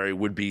Kingsbury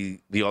would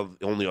be the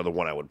only other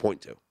one I would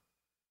point to,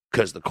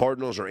 because the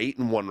Cardinals are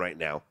 8-1 right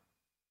now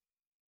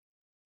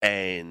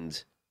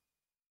and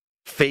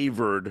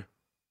favored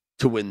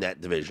to win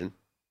that division.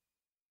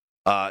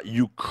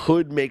 You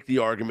could make the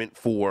argument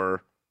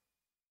for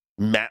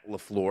Matt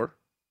LaFleur.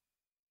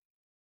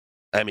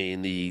 I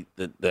mean, the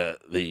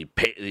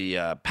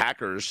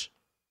Packers,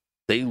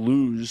 they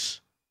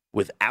lose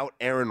without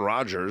Aaron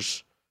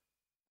Rodgers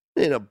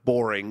in a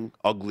boring,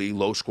 ugly,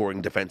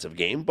 low-scoring defensive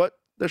game, but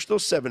they're still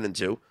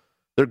 7-2.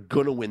 They're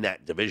going to win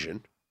that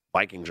division.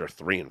 Vikings are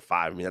 3-5.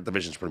 I mean, that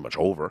division's pretty much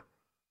over.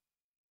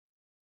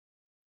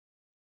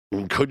 I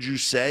mean, could you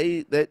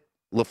say that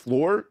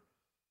LaFleur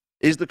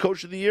is the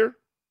coach of the year?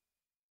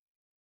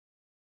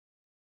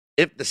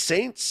 If the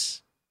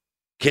Saints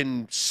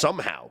can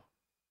somehow,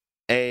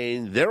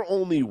 and they're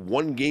only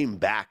 1 game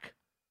back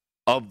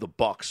of the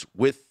Bucs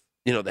with,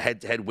 the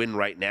head-to-head win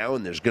right now,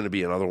 and there's going to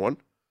be another one.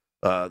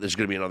 There's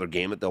going to be another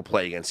game that they'll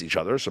play against each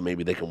other, so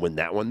maybe they can win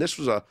that one. This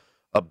was a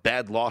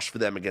bad loss for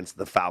them against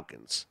the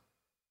Falcons.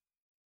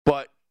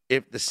 But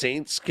if the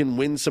Saints can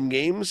win some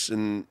games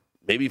and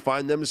maybe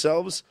find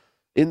themselves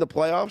in the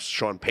playoffs,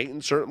 Sean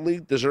Payton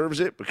certainly deserves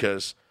it,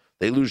 because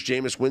they lose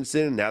Jameis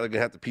Winston, and now they're going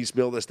to have to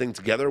piecemeal this thing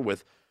together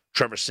with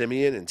Trevor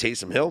Siemian and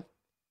Taysom Hill.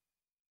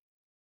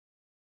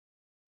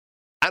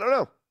 I don't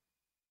know.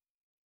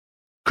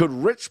 Could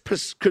Rich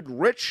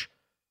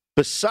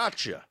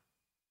Bisaccia,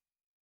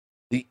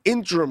 the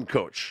interim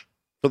coach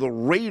for the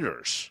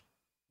Raiders,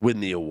 win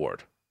the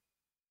award?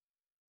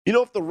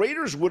 If the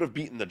Raiders would have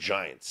beaten the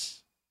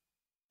Giants,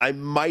 I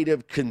might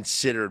have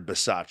considered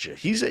Bisaccia.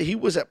 He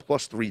was at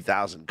plus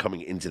 3,000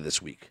 coming into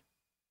this week.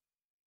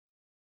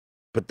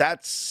 But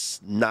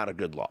that's not a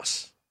good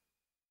loss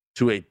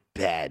to a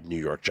bad New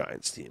York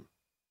Giants team.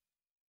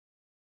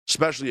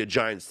 Especially a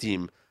Giants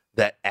team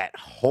that at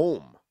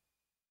home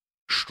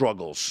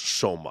struggles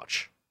so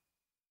much.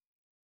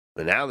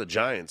 And now the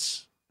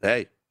Giants,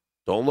 hey,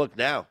 don't look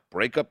now.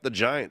 Break up the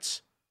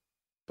Giants.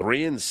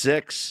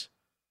 3-6.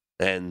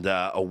 And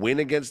a win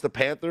against the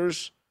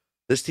Panthers.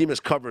 This team has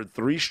covered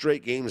 3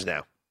 straight games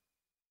now.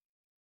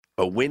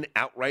 A win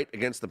outright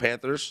against the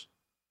Panthers.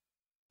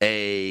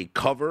 A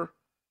cover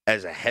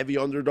as a heavy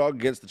underdog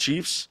against the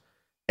Chiefs.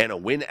 And a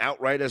win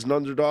outright as an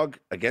underdog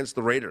against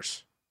the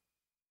Raiders.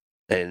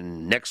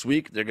 And next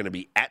week, they're going to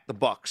be at the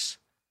Bucs.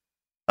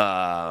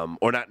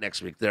 Or not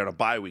next week. They're on a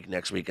bye week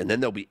next week. And then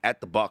they'll be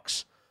at the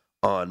Bucs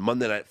on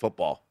Monday Night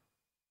Football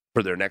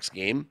for their next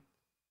game.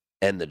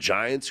 And the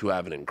Giants, who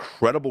have an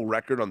incredible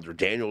record under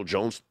Daniel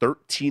Jones,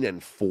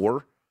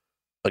 13-4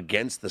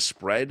 against the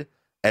spread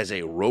as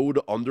a road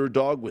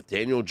underdog with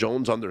Daniel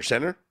Jones under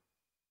center.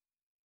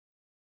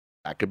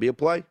 That could be a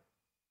play.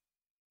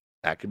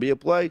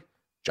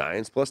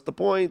 Giants plus the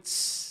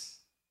points.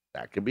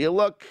 That could be a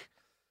look.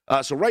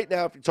 So right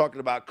now, if you're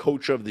talking about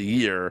coach of the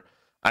year,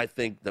 I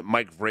think that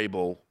Mike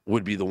Vrabel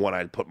would be the one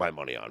I'd put my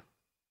money on.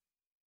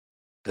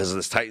 Because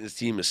this Titans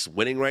team is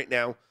winning right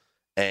now,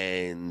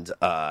 And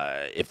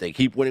if they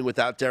keep winning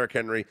without Derrick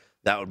Henry,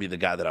 that would be the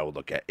guy that I would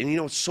look at. And,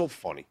 it's so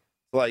funny.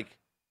 Like,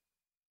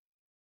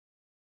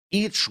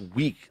 each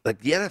week, like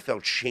the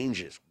NFL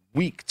changes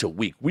week to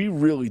week. We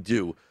really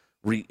do,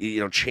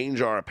 change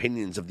our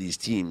opinions of these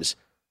teams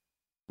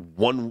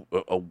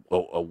a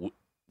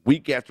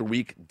week after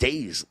week,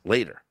 days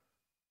later.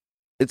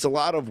 It's a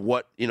lot of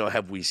what,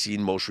 have we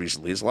seen most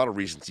recently. There's a lot of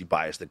recency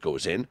bias that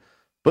goes in.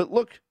 But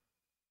look,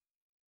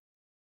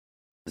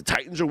 the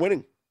Titans are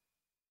winning.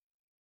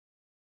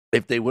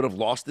 If they would have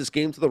lost this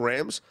game to the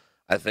Rams,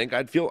 I think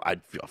I'd feel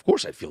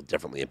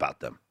differently about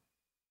them.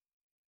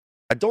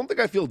 I don't think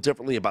I feel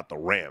differently about the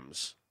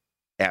Rams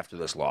after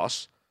this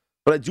loss,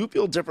 but I do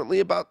feel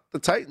differently about the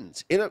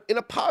Titans in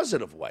a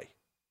positive way.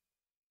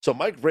 So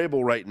Mike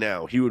Vrabel right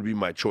now, he would be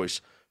my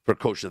choice for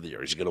Coach of the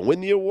Year. Is he going to win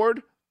the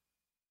award?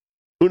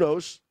 Who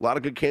knows? A lot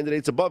of good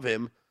candidates above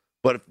him.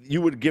 But if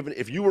you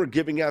were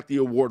giving out the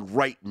award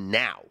right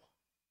now,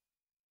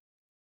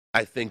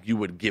 I think you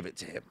would give it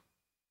to him.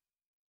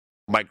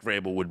 Mike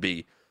Vrabel would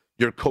be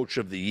your Coach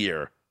of the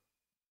Year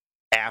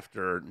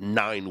after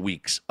 9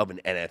 weeks of an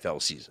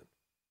NFL season.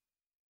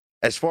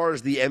 As far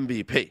as the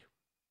MVP,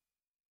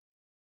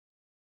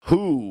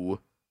 who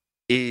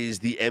is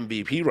the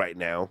MVP right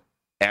now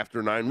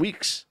after 9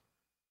 weeks?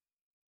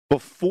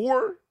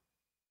 Before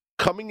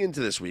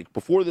this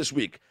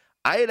week,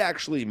 I had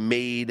actually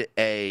made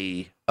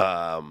an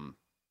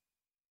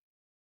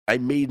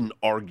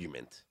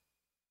argument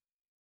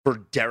for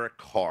Derek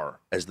Carr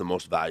as the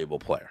most valuable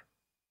player.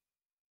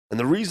 And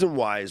the reason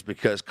why is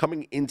because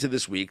coming into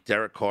this week,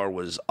 Derek Carr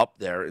was up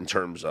there in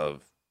terms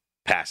of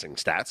passing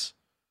stats,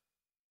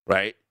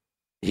 right?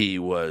 He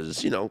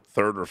was,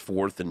 third or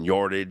fourth in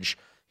yardage.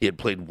 He had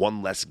played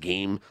one less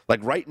game.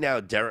 Like right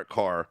now, Derek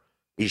Carr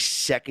is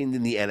second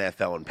in the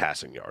NFL in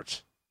passing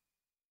yards.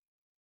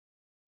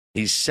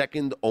 He's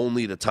second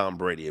only to Tom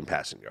Brady in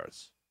passing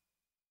yards.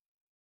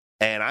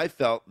 And I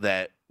felt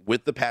that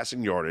with the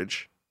passing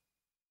yardage,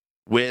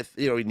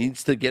 he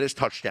needs to get his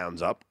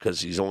touchdowns up because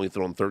he's only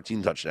thrown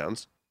 13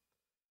 touchdowns.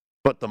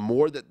 But the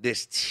more that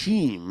this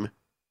team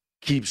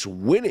keeps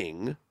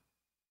winning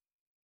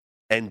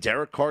and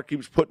Derek Carr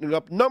keeps putting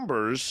up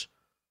numbers,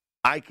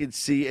 I could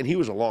see, and he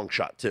was a long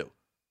shot too,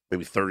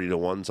 maybe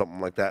 30-1, something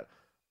like that.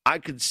 I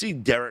could see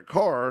Derek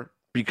Carr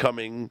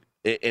becoming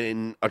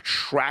an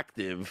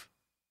attractive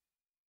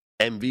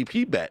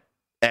MVP bet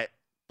at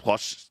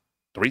plus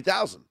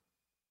 3,000,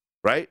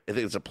 right? I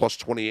think it's a plus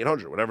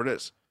 2,800, whatever it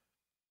is.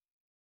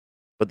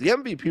 But the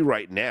MVP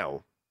right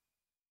now,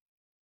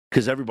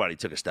 because everybody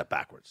took a step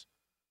backwards.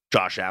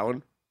 Josh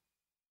Allen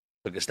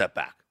took a step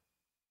back.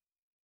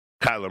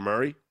 Kyler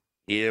Murray,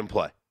 he didn't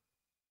play.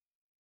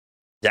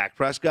 Dak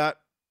Prescott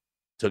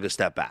took a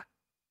step back.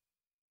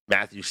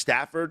 Matthew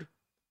Stafford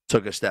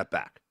took a step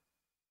back.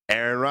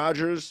 Aaron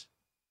Rodgers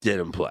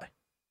didn't play.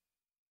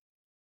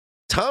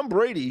 Tom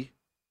Brady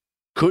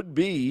could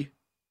be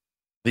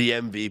the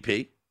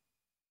MVP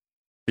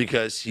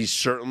because he's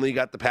certainly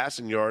got the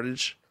passing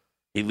yardage.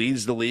 He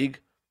leads the league,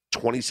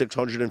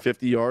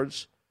 2,650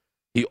 yards.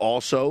 He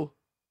also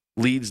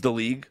leads the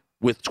league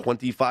with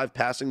 25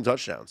 passing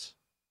touchdowns.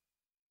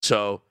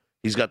 So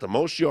he's got the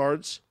most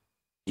yards.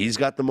 He's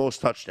got the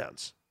most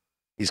touchdowns.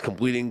 He's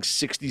completing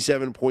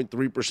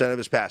 67.3% of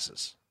his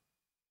passes.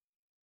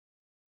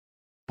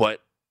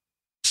 But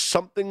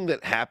something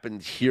that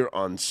happened here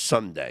on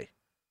Sunday,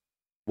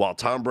 while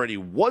Tom Brady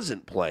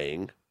wasn't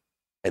playing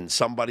and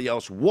somebody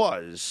else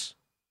was,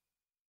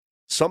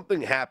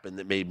 something happened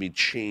that made me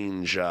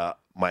change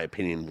my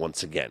opinion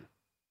once again.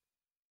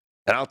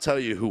 And I'll tell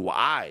you who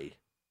I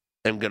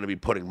am going to be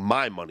putting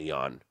my money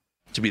on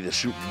to be the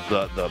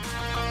NFL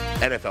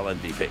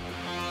MVP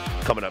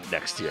coming up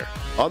next year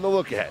on the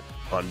Look Ahead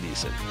on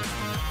VSiN.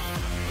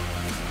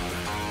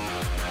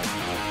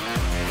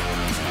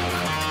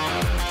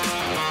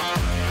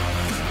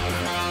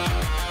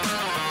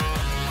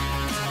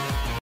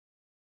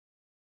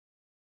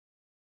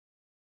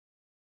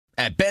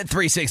 At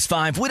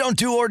Bet365, we don't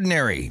do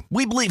ordinary.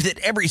 We believe that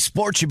every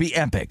sport should be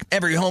epic.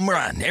 Every home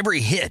run,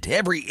 every hit,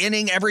 every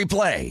inning, every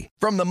play.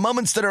 From the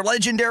moments that are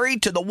legendary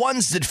to the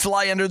ones that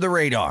fly under the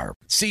radar.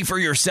 See for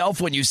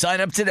yourself when you sign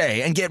up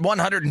today and get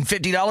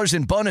 $150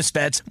 in bonus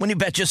bets when you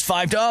bet just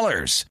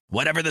 $5.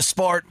 Whatever the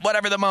sport,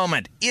 whatever the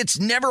moment, it's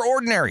never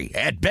ordinary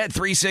at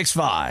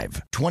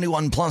Bet365.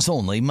 21 plus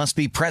only. Must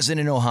be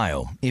present in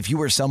Ohio. If you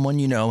or someone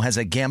you know has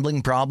a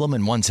gambling problem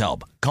and wants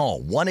help,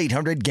 call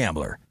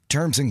 1-800-GAMBLER.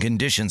 Terms and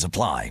conditions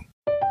apply.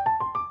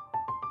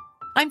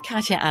 I'm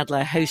Katya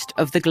Adler, host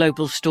of The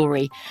Global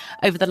Story.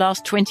 Over the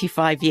last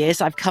 25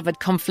 years, I've covered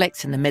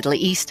conflicts in the Middle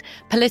East,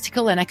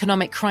 political and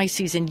economic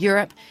crises in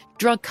Europe,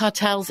 drug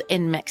cartels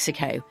in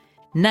Mexico.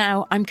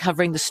 Now I'm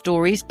covering the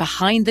stories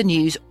behind the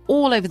news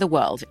all over the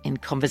world in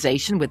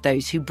conversation with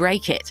those who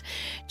break it.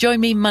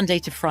 Join me Monday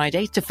to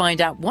Friday to find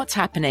out what's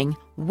happening,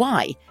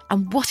 why,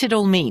 and what it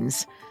all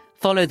means.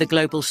 Follow The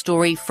Global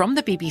Story from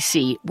the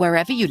BBC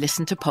wherever you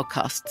listen to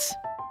podcasts.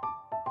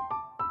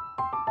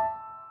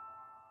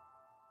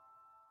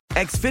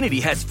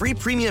 Xfinity has free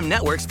premium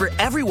networks for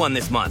everyone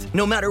this month,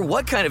 no matter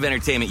what kind of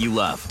entertainment you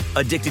love.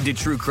 Addicted to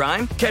true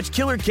crime? Catch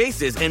killer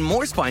cases and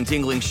more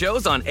spine-tingling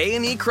shows on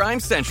A&E Crime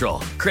Central.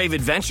 Crave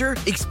adventure?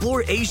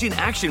 Explore Asian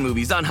action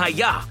movies on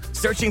Hi-Ya.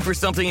 Searching for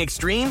something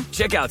extreme?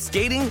 Check out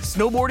skating,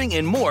 snowboarding,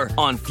 and more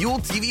on Fuel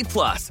TV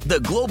Plus, the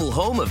global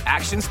home of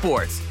action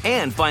sports.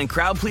 And find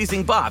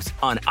crowd-pleasing bops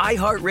on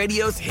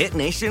iHeartRadio's Hit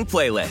Nation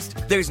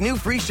playlist. There's new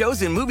free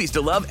shows and movies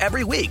to love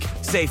every week.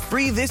 Say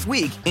free this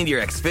week in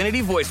your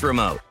Xfinity voice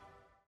remote.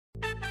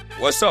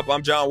 What's up?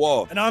 I'm John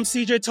Wall. And I'm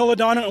CJ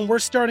Toledano, and we're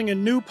starting a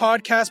new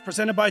podcast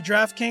presented by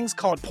DraftKings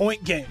called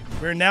Point Game.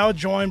 We're now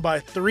joined by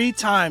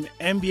three-time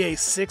NBA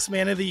Sixth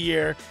Man of the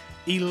Year,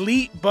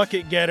 elite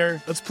bucket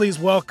getter. Let's please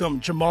welcome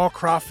Jamal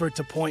Crawford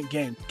to Point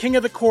Game. King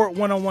of the Court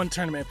one-on-one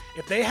tournament.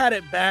 If they had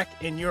it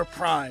back in your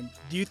prime,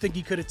 do you think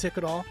you could have took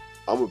it all?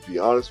 I'm going to be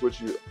honest with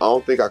you. I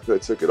don't think I could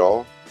have took it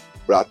all,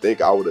 but I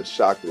think I would have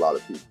shocked a lot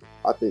of people.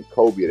 I think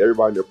Kobe and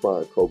everybody in their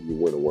prime, Kobe would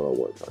win a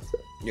one-on-one contest.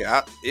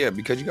 Yeah,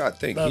 because you got to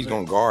think, he's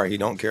going to guard. He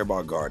don't care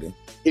about guarding.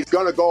 He's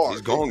going to guard.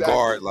 He's going to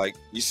guard. Like,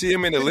 you see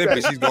him in the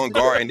Olympics, he's going to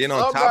guard. And then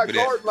on top of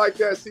that. Like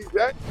that, see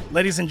that?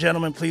 Ladies and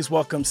gentlemen, please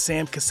welcome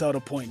Sam Cassell to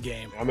Point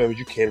Game. I remember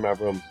you came out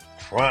from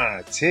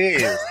prime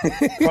 10.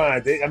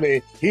 I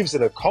mean, he was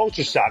in a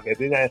culture shock. And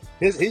then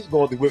he's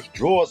going through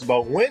withdrawals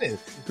about winning.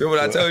 Remember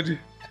what I told you?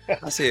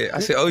 I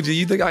said, OG,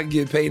 you think I can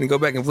get paid and go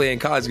back and play in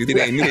college because it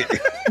ain't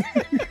it?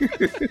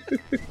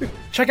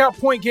 Check out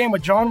Point Game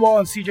with John Wall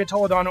and CJ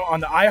Toledano on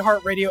the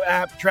iHeartRadio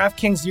app,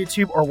 DraftKings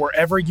YouTube, or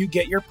wherever you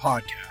get your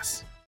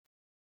podcasts.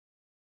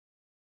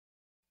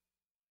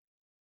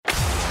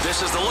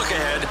 This is the Look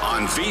Ahead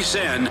on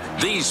VSiN,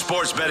 the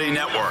Sports Betting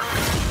Network.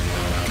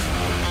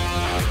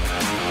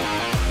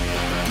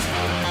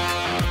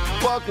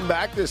 Welcome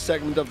back. This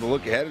segment of the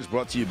Look Ahead is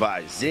brought to you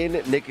by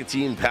Zyn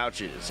Nicotine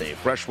Pouches, a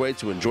fresh way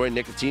to enjoy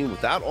nicotine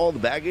without all the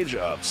baggage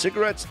of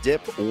cigarettes,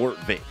 dip, or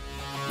vape.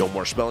 No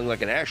more smelling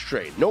like an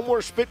ashtray, no more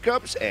spit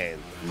cups,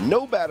 and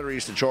no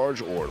batteries to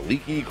charge or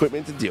leaky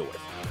equipment to deal with.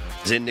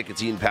 Zyn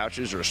Nicotine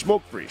Pouches are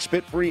smoke-free,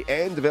 spit-free,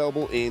 and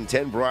available in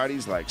 10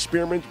 varieties like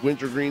spearmint,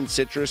 wintergreen,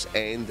 citrus,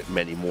 and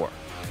many more.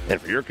 And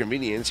for your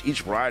convenience,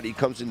 each variety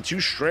comes in 2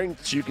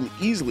 strengths so you can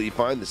easily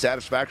find the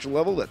satisfaction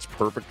level that's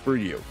perfect for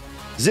you.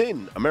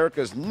 Zyn,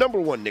 America's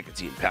 #1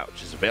 nicotine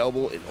pouch, is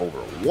available in over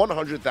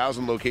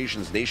 100,000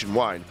 locations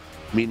nationwide,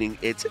 meaning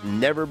it's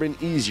never been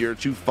easier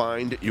to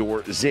find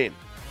your Zyn.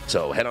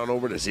 So head on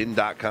over to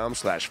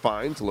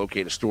Zyn.com/find to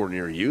locate a store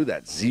near you.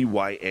 That's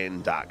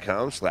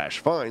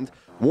ZYN.com/find.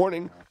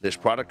 Warning, this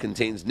product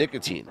contains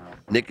nicotine.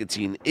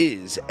 Nicotine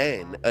is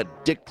an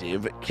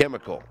addictive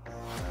chemical.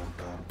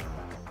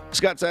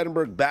 Scott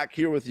Seidenberg back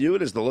here with you.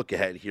 It is the Look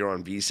Ahead here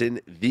on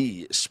VSiN,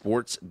 the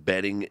Sports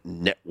Betting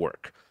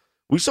Network.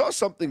 We saw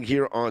something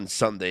here on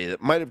Sunday that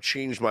might have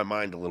changed my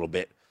mind a little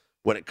bit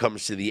when it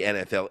comes to the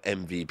NFL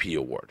MVP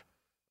award.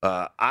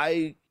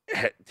 I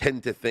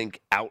tend to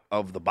think out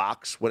of the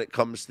box when it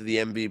comes to the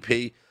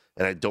MVP,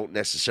 and I don't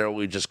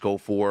necessarily just go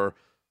for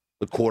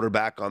the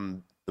quarterback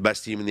on the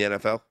best team in the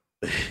NFL,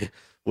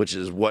 which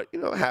is what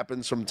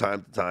happens from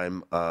time to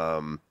time.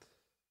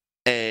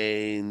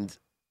 And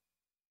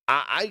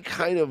I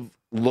kind of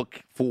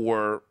look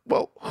for,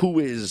 who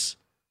is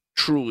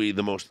truly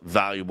the most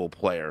valuable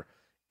player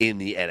in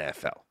the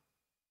NFL.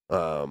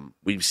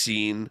 We've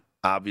seen,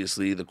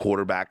 obviously, the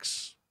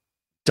quarterbacks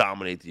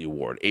dominate the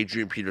award.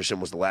 Adrian Peterson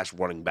was the last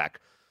running back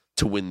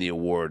to win the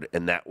award,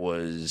 and that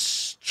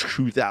was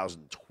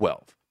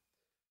 2012.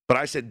 But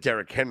I said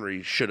Derrick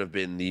Henry should have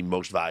been the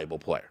most valuable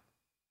player.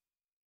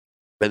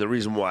 And the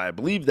reason why I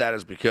believe that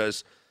is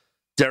because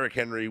Derrick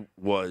Henry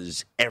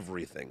was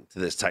everything to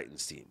this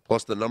Titans team.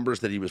 Plus, the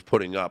numbers that he was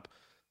putting up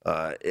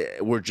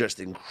were just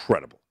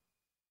incredible.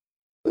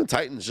 The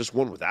Titans just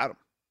won without him.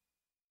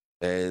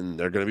 And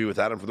they're going to be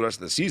without him for the rest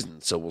of the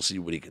season, so we'll see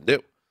what he can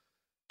do.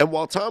 And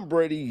while Tom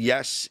Brady,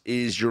 yes,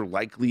 is your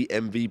likely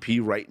MVP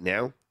right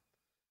now,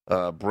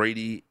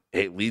 Brady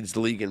leads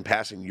the league in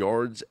passing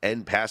yards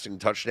and passing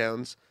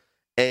touchdowns.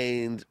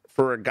 And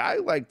for a guy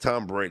like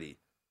Tom Brady,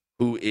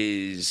 who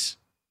is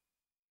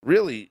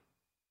really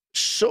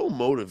so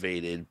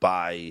motivated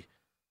by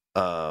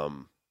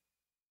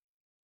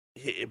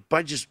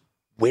just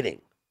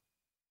winning,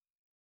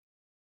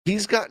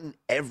 he's gotten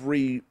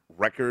every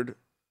record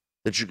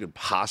that you could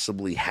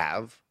possibly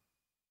have.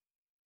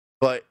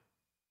 But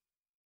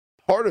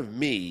part of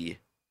me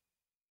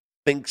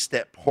thinks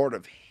that part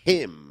of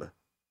him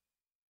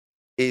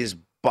is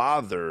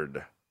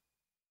bothered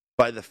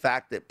by the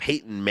fact that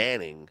Peyton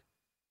Manning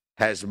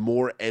has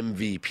more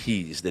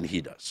MVPs than he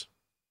does.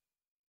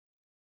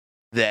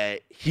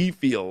 That he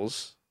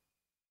feels,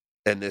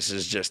 and this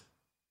is just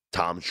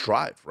Tom's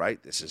drive,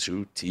 right? This is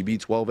who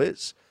TB12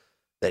 is,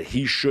 that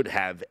he should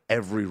have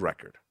every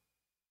record.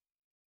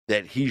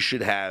 That he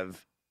should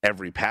have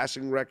every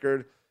passing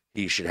record.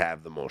 He should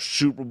have the most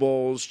Super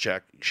Bowls,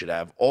 check. He should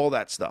have all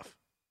that stuff,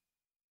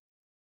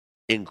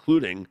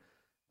 including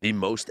the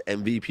most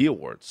MVP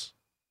awards.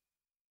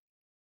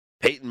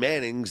 Peyton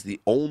Manning's the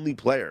only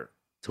player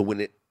to win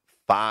it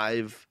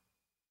 5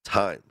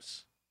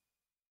 times.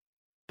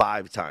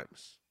 5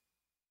 times.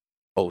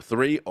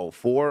 03,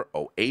 04,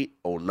 08,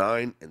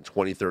 09, and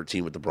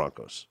 2013 with the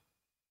Broncos.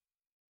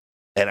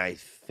 And I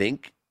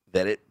think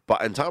that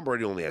and Tom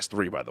Brady only has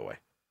 3, by the way.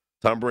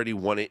 Tom Brady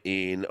won it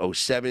in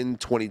 07,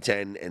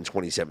 2010, and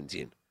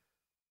 2017.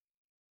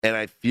 And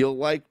I feel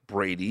like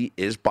Brady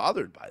is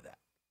bothered by that.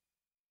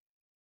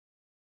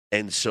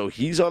 And so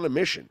he's on a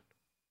mission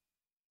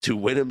to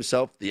win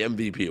himself the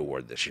MVP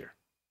award this year.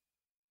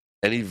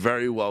 And he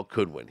very well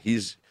could win. He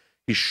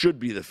should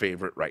be the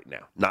favorite right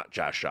now, not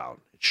Josh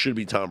Allen. It should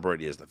be Tom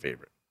Brady as the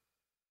favorite.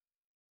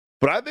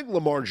 But I think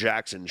Lamar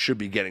Jackson should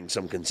be getting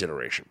some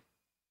consideration.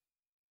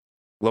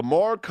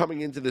 Lamar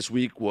coming into this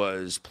week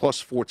was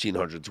plus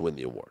 1,400 to win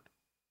the award.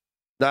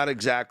 Not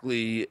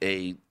exactly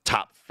a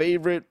top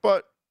favorite,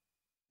 but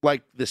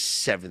like the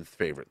 7th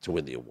favorite to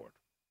win the award.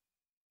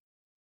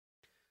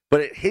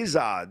 But at his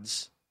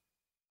odds,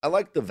 I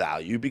like the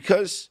value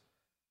because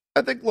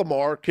I think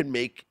Lamar can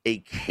make a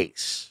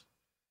case.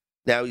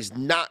 Now, he's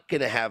not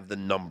going to have the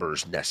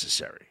numbers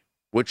necessary,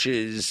 which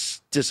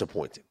is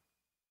disappointing.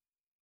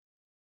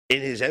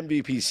 In his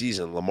MVP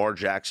season, Lamar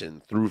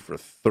Jackson threw for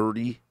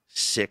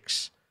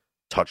 36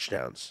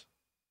 touchdowns.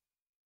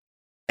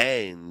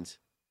 And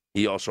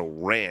he also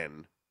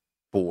ran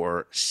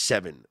for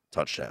 7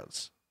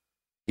 touchdowns.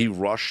 He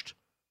rushed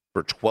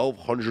for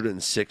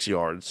 1,206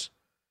 yards.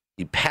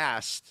 He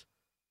passed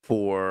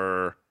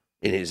for,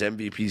 in his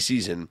MVP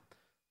season,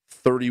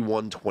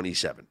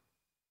 31-27.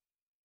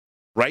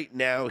 Right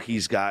now,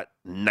 he's got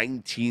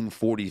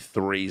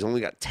 1943. He's only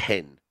got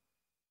 10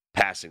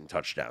 passing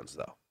touchdowns,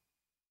 though.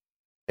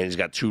 And he's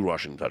got 2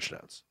 rushing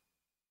touchdowns.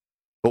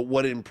 But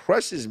what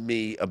impresses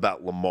me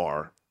about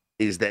Lamar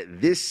is that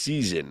this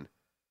season,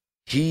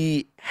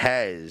 he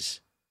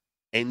has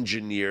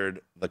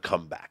engineered the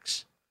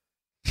comebacks.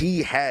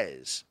 He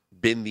has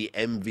been the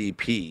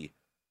MVP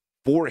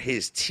for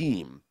his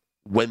team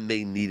when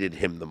they needed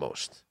him the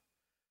most.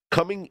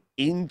 Coming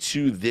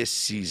into this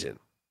season,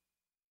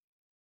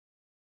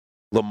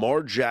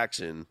 Lamar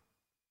Jackson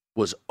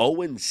was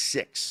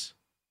 0-6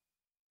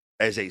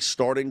 as a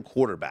starting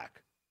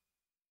quarterback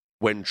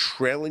when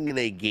trailing in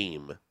a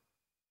game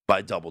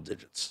by double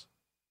digits.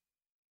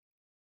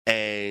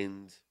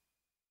 And,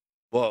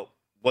 well,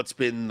 what's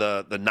been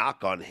the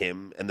knock on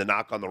him and the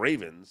knock on the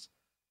Ravens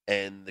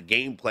and the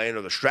game plan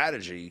or the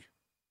strategy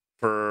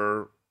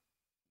for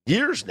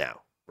years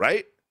now,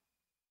 right?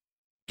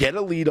 Get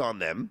a lead on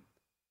them,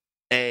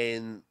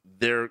 and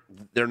they're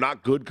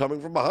not good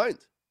coming from behind.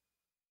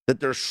 That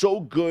they're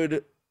so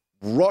good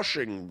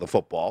rushing the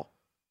football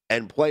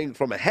and playing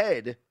from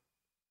ahead,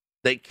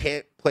 they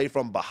can't play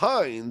from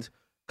behind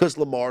because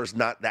Lamar's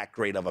not that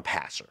great of a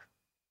passer.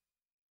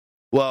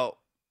 Well,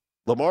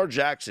 Lamar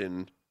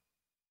Jackson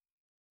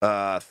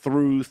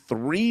threw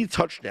 3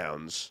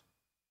 touchdowns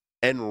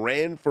and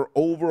ran for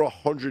over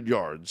 100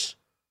 yards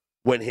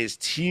when his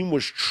team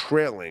was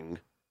trailing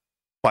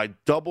by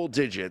double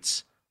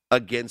digits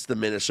against the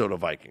Minnesota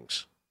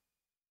Vikings.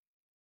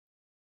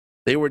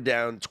 They were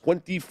down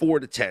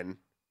 24-10.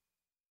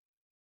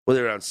 Well,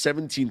 they were down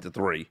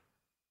 17-3.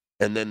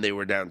 And then they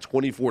were down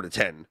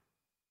 24-10.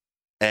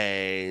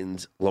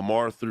 And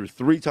Lamar threw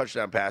 3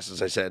 touchdown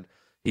passes. I said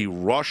he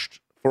rushed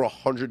for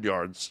 100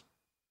 yards.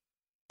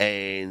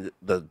 And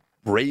the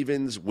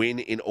Ravens win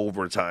in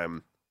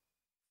overtime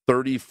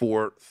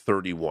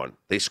 34-31.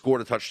 They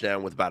scored a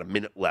touchdown with about a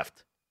minute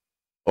left.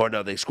 Or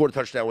no, they scored a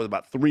touchdown with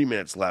about 3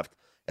 minutes left.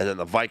 And then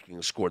the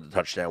Vikings scored the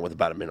touchdown with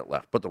about a minute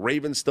left. But the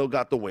Ravens still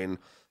got the win,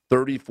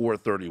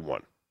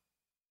 34-31.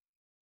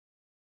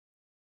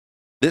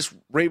 This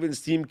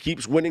Ravens team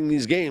keeps winning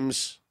these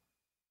games.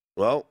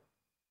 Well,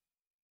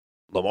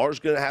 Lamar's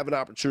going to have an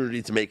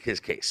opportunity to make his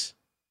case.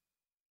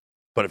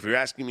 But if you're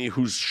asking me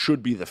who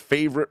should be the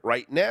favorite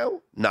right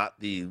now, not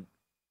the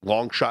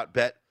long shot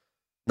bet,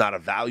 not a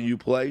value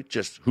play,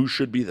 just who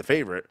should be the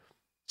favorite,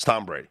 it's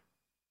Tom Brady.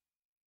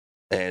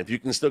 And if you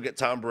can still get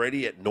Tom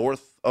Brady at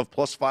north of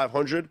plus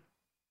 500,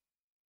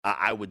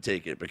 I would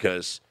take it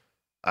because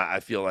I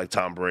feel like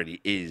Tom Brady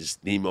is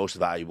the most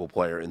valuable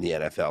player in the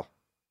NFL.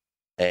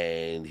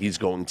 And he's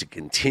going to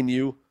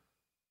continue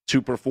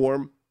to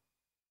perform.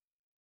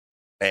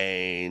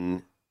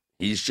 And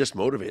he's just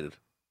motivated.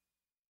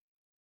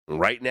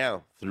 Right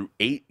now, through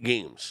 8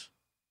 games,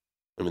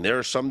 I mean, there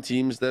are some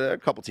teams that, a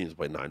couple teams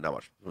played 9, not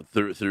much.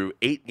 Through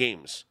 8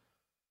 games,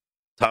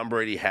 Tom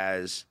Brady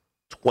has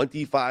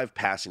 25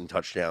 passing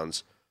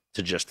touchdowns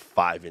to just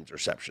 5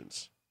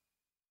 interceptions.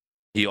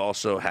 He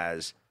also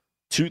has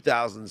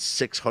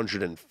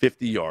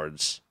 2,650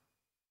 yards,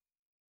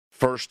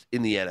 first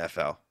in the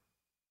NFL.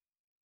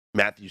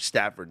 Matthew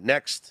Stafford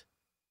next,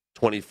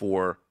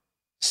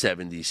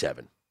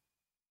 2,477.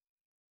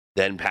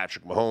 Then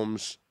Patrick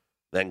Mahomes,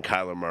 then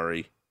Kyler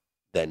Murray,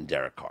 then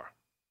Derek Carr.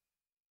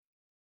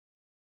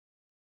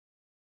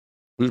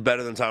 Who's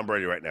better than Tom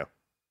Brady right now?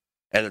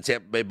 And the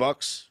Tampa Bay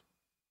Bucks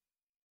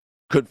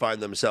could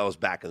find themselves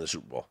back in the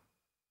Super Bowl.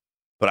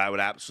 But I would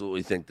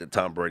absolutely think that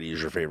Tom Brady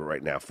is your favorite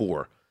right now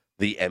for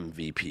the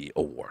MVP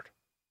award.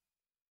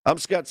 I'm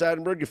Scott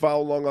Seidenberg. You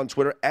follow along on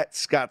Twitter at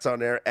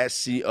ScottsOnAir,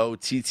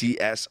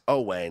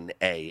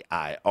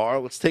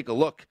 ScottsOnAir. Let's take a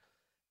look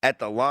at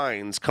the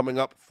lines coming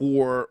up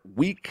for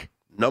week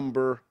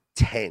number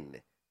 10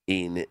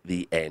 in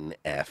the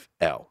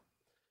NFL.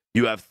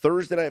 You have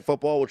Thursday Night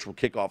Football, which will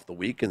kick off the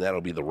week, and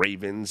that'll be the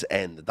Ravens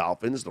and the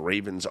Dolphins. The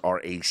Ravens are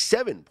a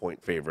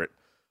 7-point favorite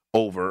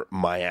over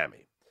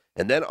Miami.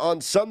 And then on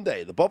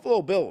Sunday, the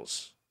Buffalo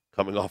Bills,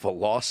 coming off a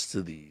loss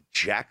to the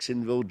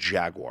Jacksonville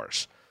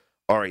Jaguars,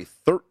 are a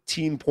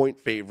 13-point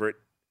favorite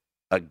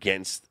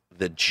against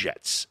the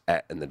Jets.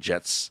 And the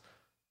Jets,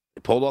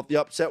 they pulled off the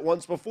upset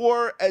once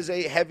before as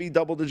a heavy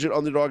double-digit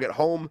underdog at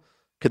home.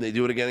 Can they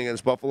do it again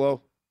against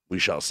Buffalo? We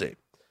shall see.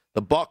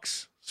 The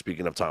Bucs,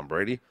 speaking of Tom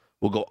Brady,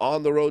 will go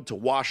on the road to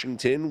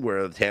Washington,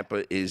 where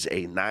Tampa is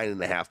a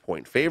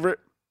 9.5-point favorite.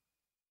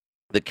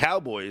 The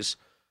Cowboys,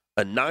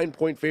 a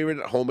 9-point favorite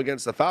at home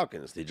against the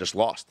Falcons. They just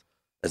lost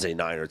as a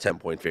 9 or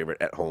 10-point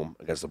favorite at home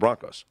against the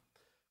Broncos.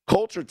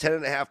 Colts are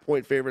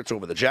 10.5-point favorites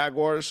over the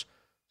Jaguars.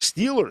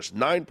 Steelers,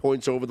 9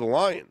 points over the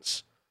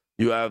Lions.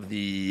 You have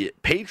the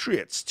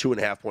Patriots,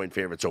 2.5-point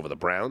favorites over the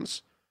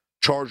Browns.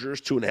 Chargers,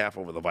 2.5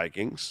 over the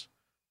Vikings.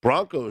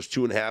 Broncos,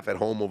 2.5 at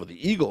home over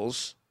the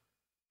Eagles.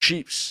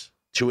 Chiefs,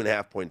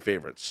 2.5-point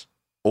favorites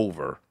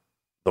over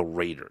the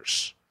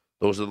Raiders.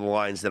 Those are the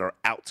lines that are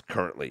out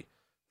currently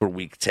for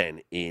Week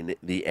 10 in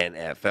the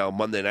NFL.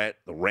 Monday night,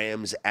 the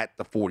Rams at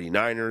the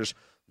 49ers.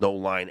 No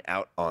line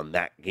out on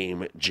that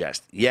game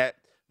just yet.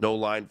 No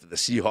line for the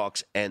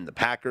Seahawks and the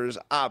Packers.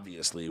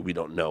 Obviously, we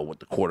don't know what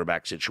the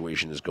quarterback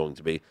situation is going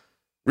to be.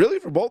 Really,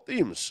 for both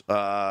teams,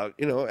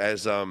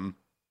 as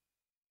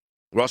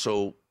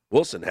Russell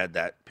Wilson had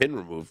that pin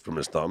removed from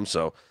his thumb,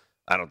 so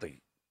I don't think,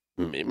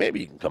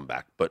 maybe he can come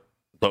back, but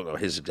don't know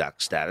his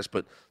exact status,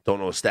 but don't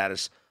know the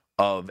status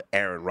of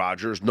Aaron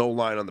Rodgers. No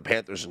line on the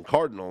Panthers and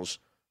Cardinals.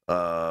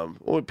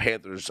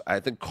 Panthers, I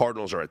think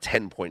Cardinals are a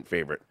 10-point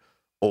favorite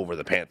over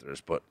the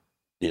Panthers, but,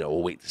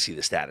 we'll wait to see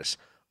the status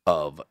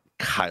of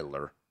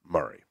Kyler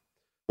Murray.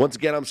 Once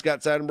again, I'm Scott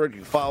Seidenberg. You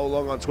can follow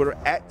along on Twitter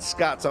at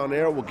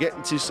ScottsOnAir. We'll get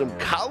into some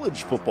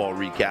college football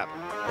recap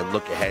and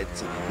look ahead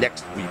to the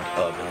next week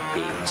of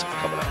games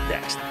coming up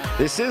next.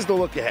 This is The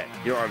Look Ahead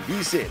here on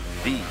VSiN,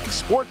 the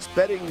Sports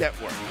Betting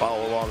Network.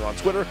 Follow along on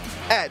Twitter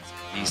at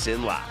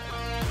VSiN Live.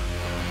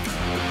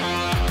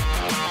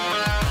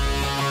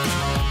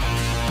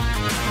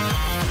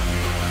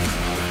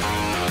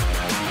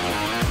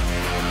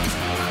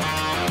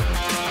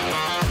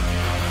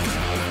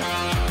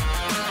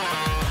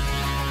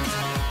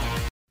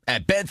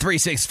 At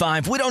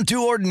Bet365, we don't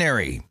do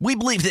ordinary. We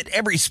believe that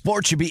every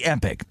sport should be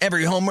epic.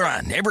 Every home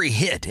run, every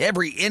hit,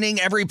 every inning,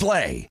 every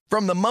play.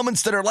 From the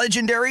moments that are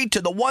legendary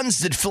to the ones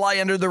that fly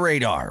under the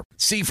radar.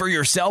 See for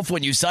yourself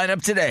when you sign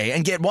up today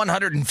and get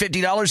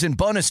 $150 in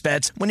bonus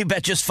bets when you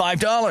bet just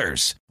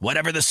 $5.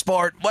 Whatever the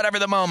sport, whatever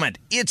the moment,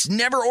 it's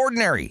never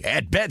ordinary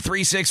at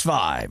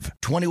Bet365.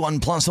 21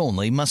 plus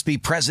only. Must be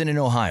present in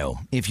Ohio.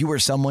 If you or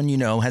someone you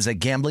know has a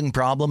gambling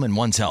problem and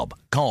wants help,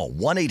 call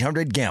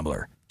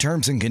 1-800-GAMBLER.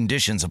 Terms and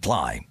conditions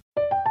apply.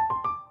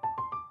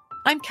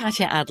 I'm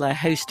Katya Adler,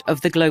 host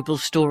of The Global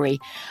Story.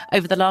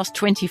 Over the last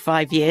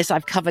 25 years,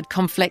 I've covered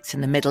conflicts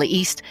in the Middle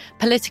East,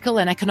 political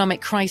and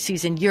economic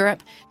crises in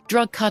Europe,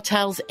 drug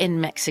cartels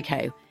in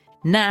Mexico.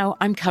 Now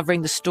I'm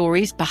covering the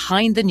stories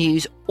behind the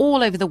news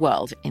all over the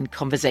world in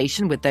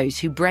conversation with those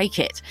who break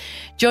it.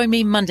 Join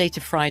me Monday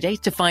to Friday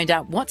to find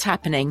out what's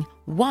happening,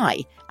 why,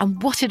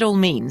 and what it all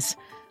means.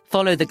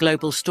 Follow The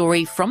Global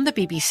Story from the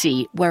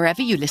BBC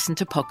wherever you listen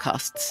to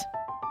podcasts.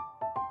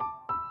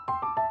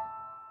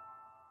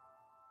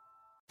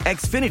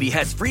 Xfinity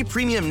has free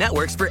premium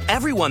networks for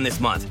everyone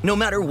this month, no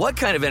matter what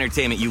kind of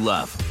entertainment you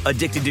love.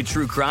 Addicted to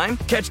true crime?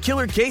 Catch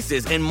killer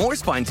cases and more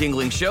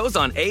spine-tingling shows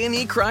on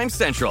A&E Crime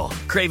Central.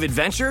 Crave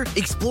adventure?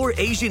 Explore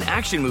Asian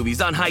action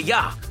movies on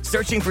Hi-YAH.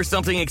 Searching for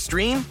something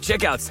extreme?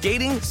 Check out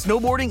skating,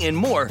 snowboarding, and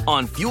more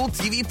on Fuel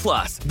TV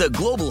Plus, the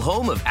global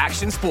home of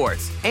action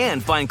sports.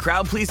 And find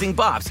crowd-pleasing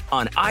bops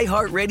on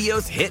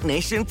iHeartRadio's Hit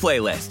Nation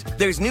playlist.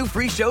 There's new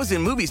free shows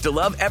and movies to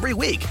love every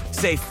week.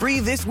 Say free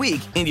this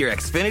week in your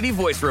Xfinity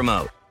voice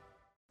remote.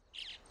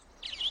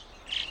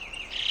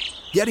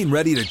 Getting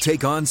ready to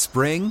take on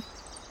spring?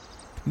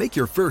 Make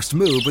your first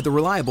move with the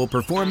reliable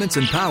performance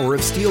and power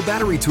of Steel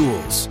battery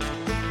tools.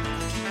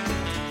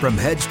 From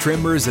hedge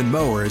trimmers and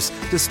mowers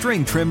to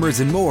string trimmers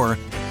and more,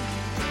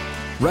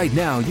 right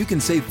now you can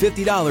save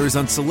 $50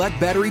 on select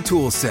battery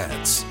tool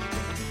sets.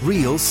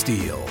 Real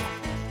Steel.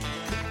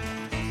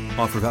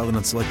 Offer valid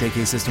on select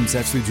AK system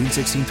sets through June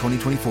 16,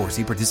 2024.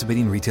 See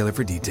participating retailer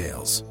for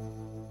details.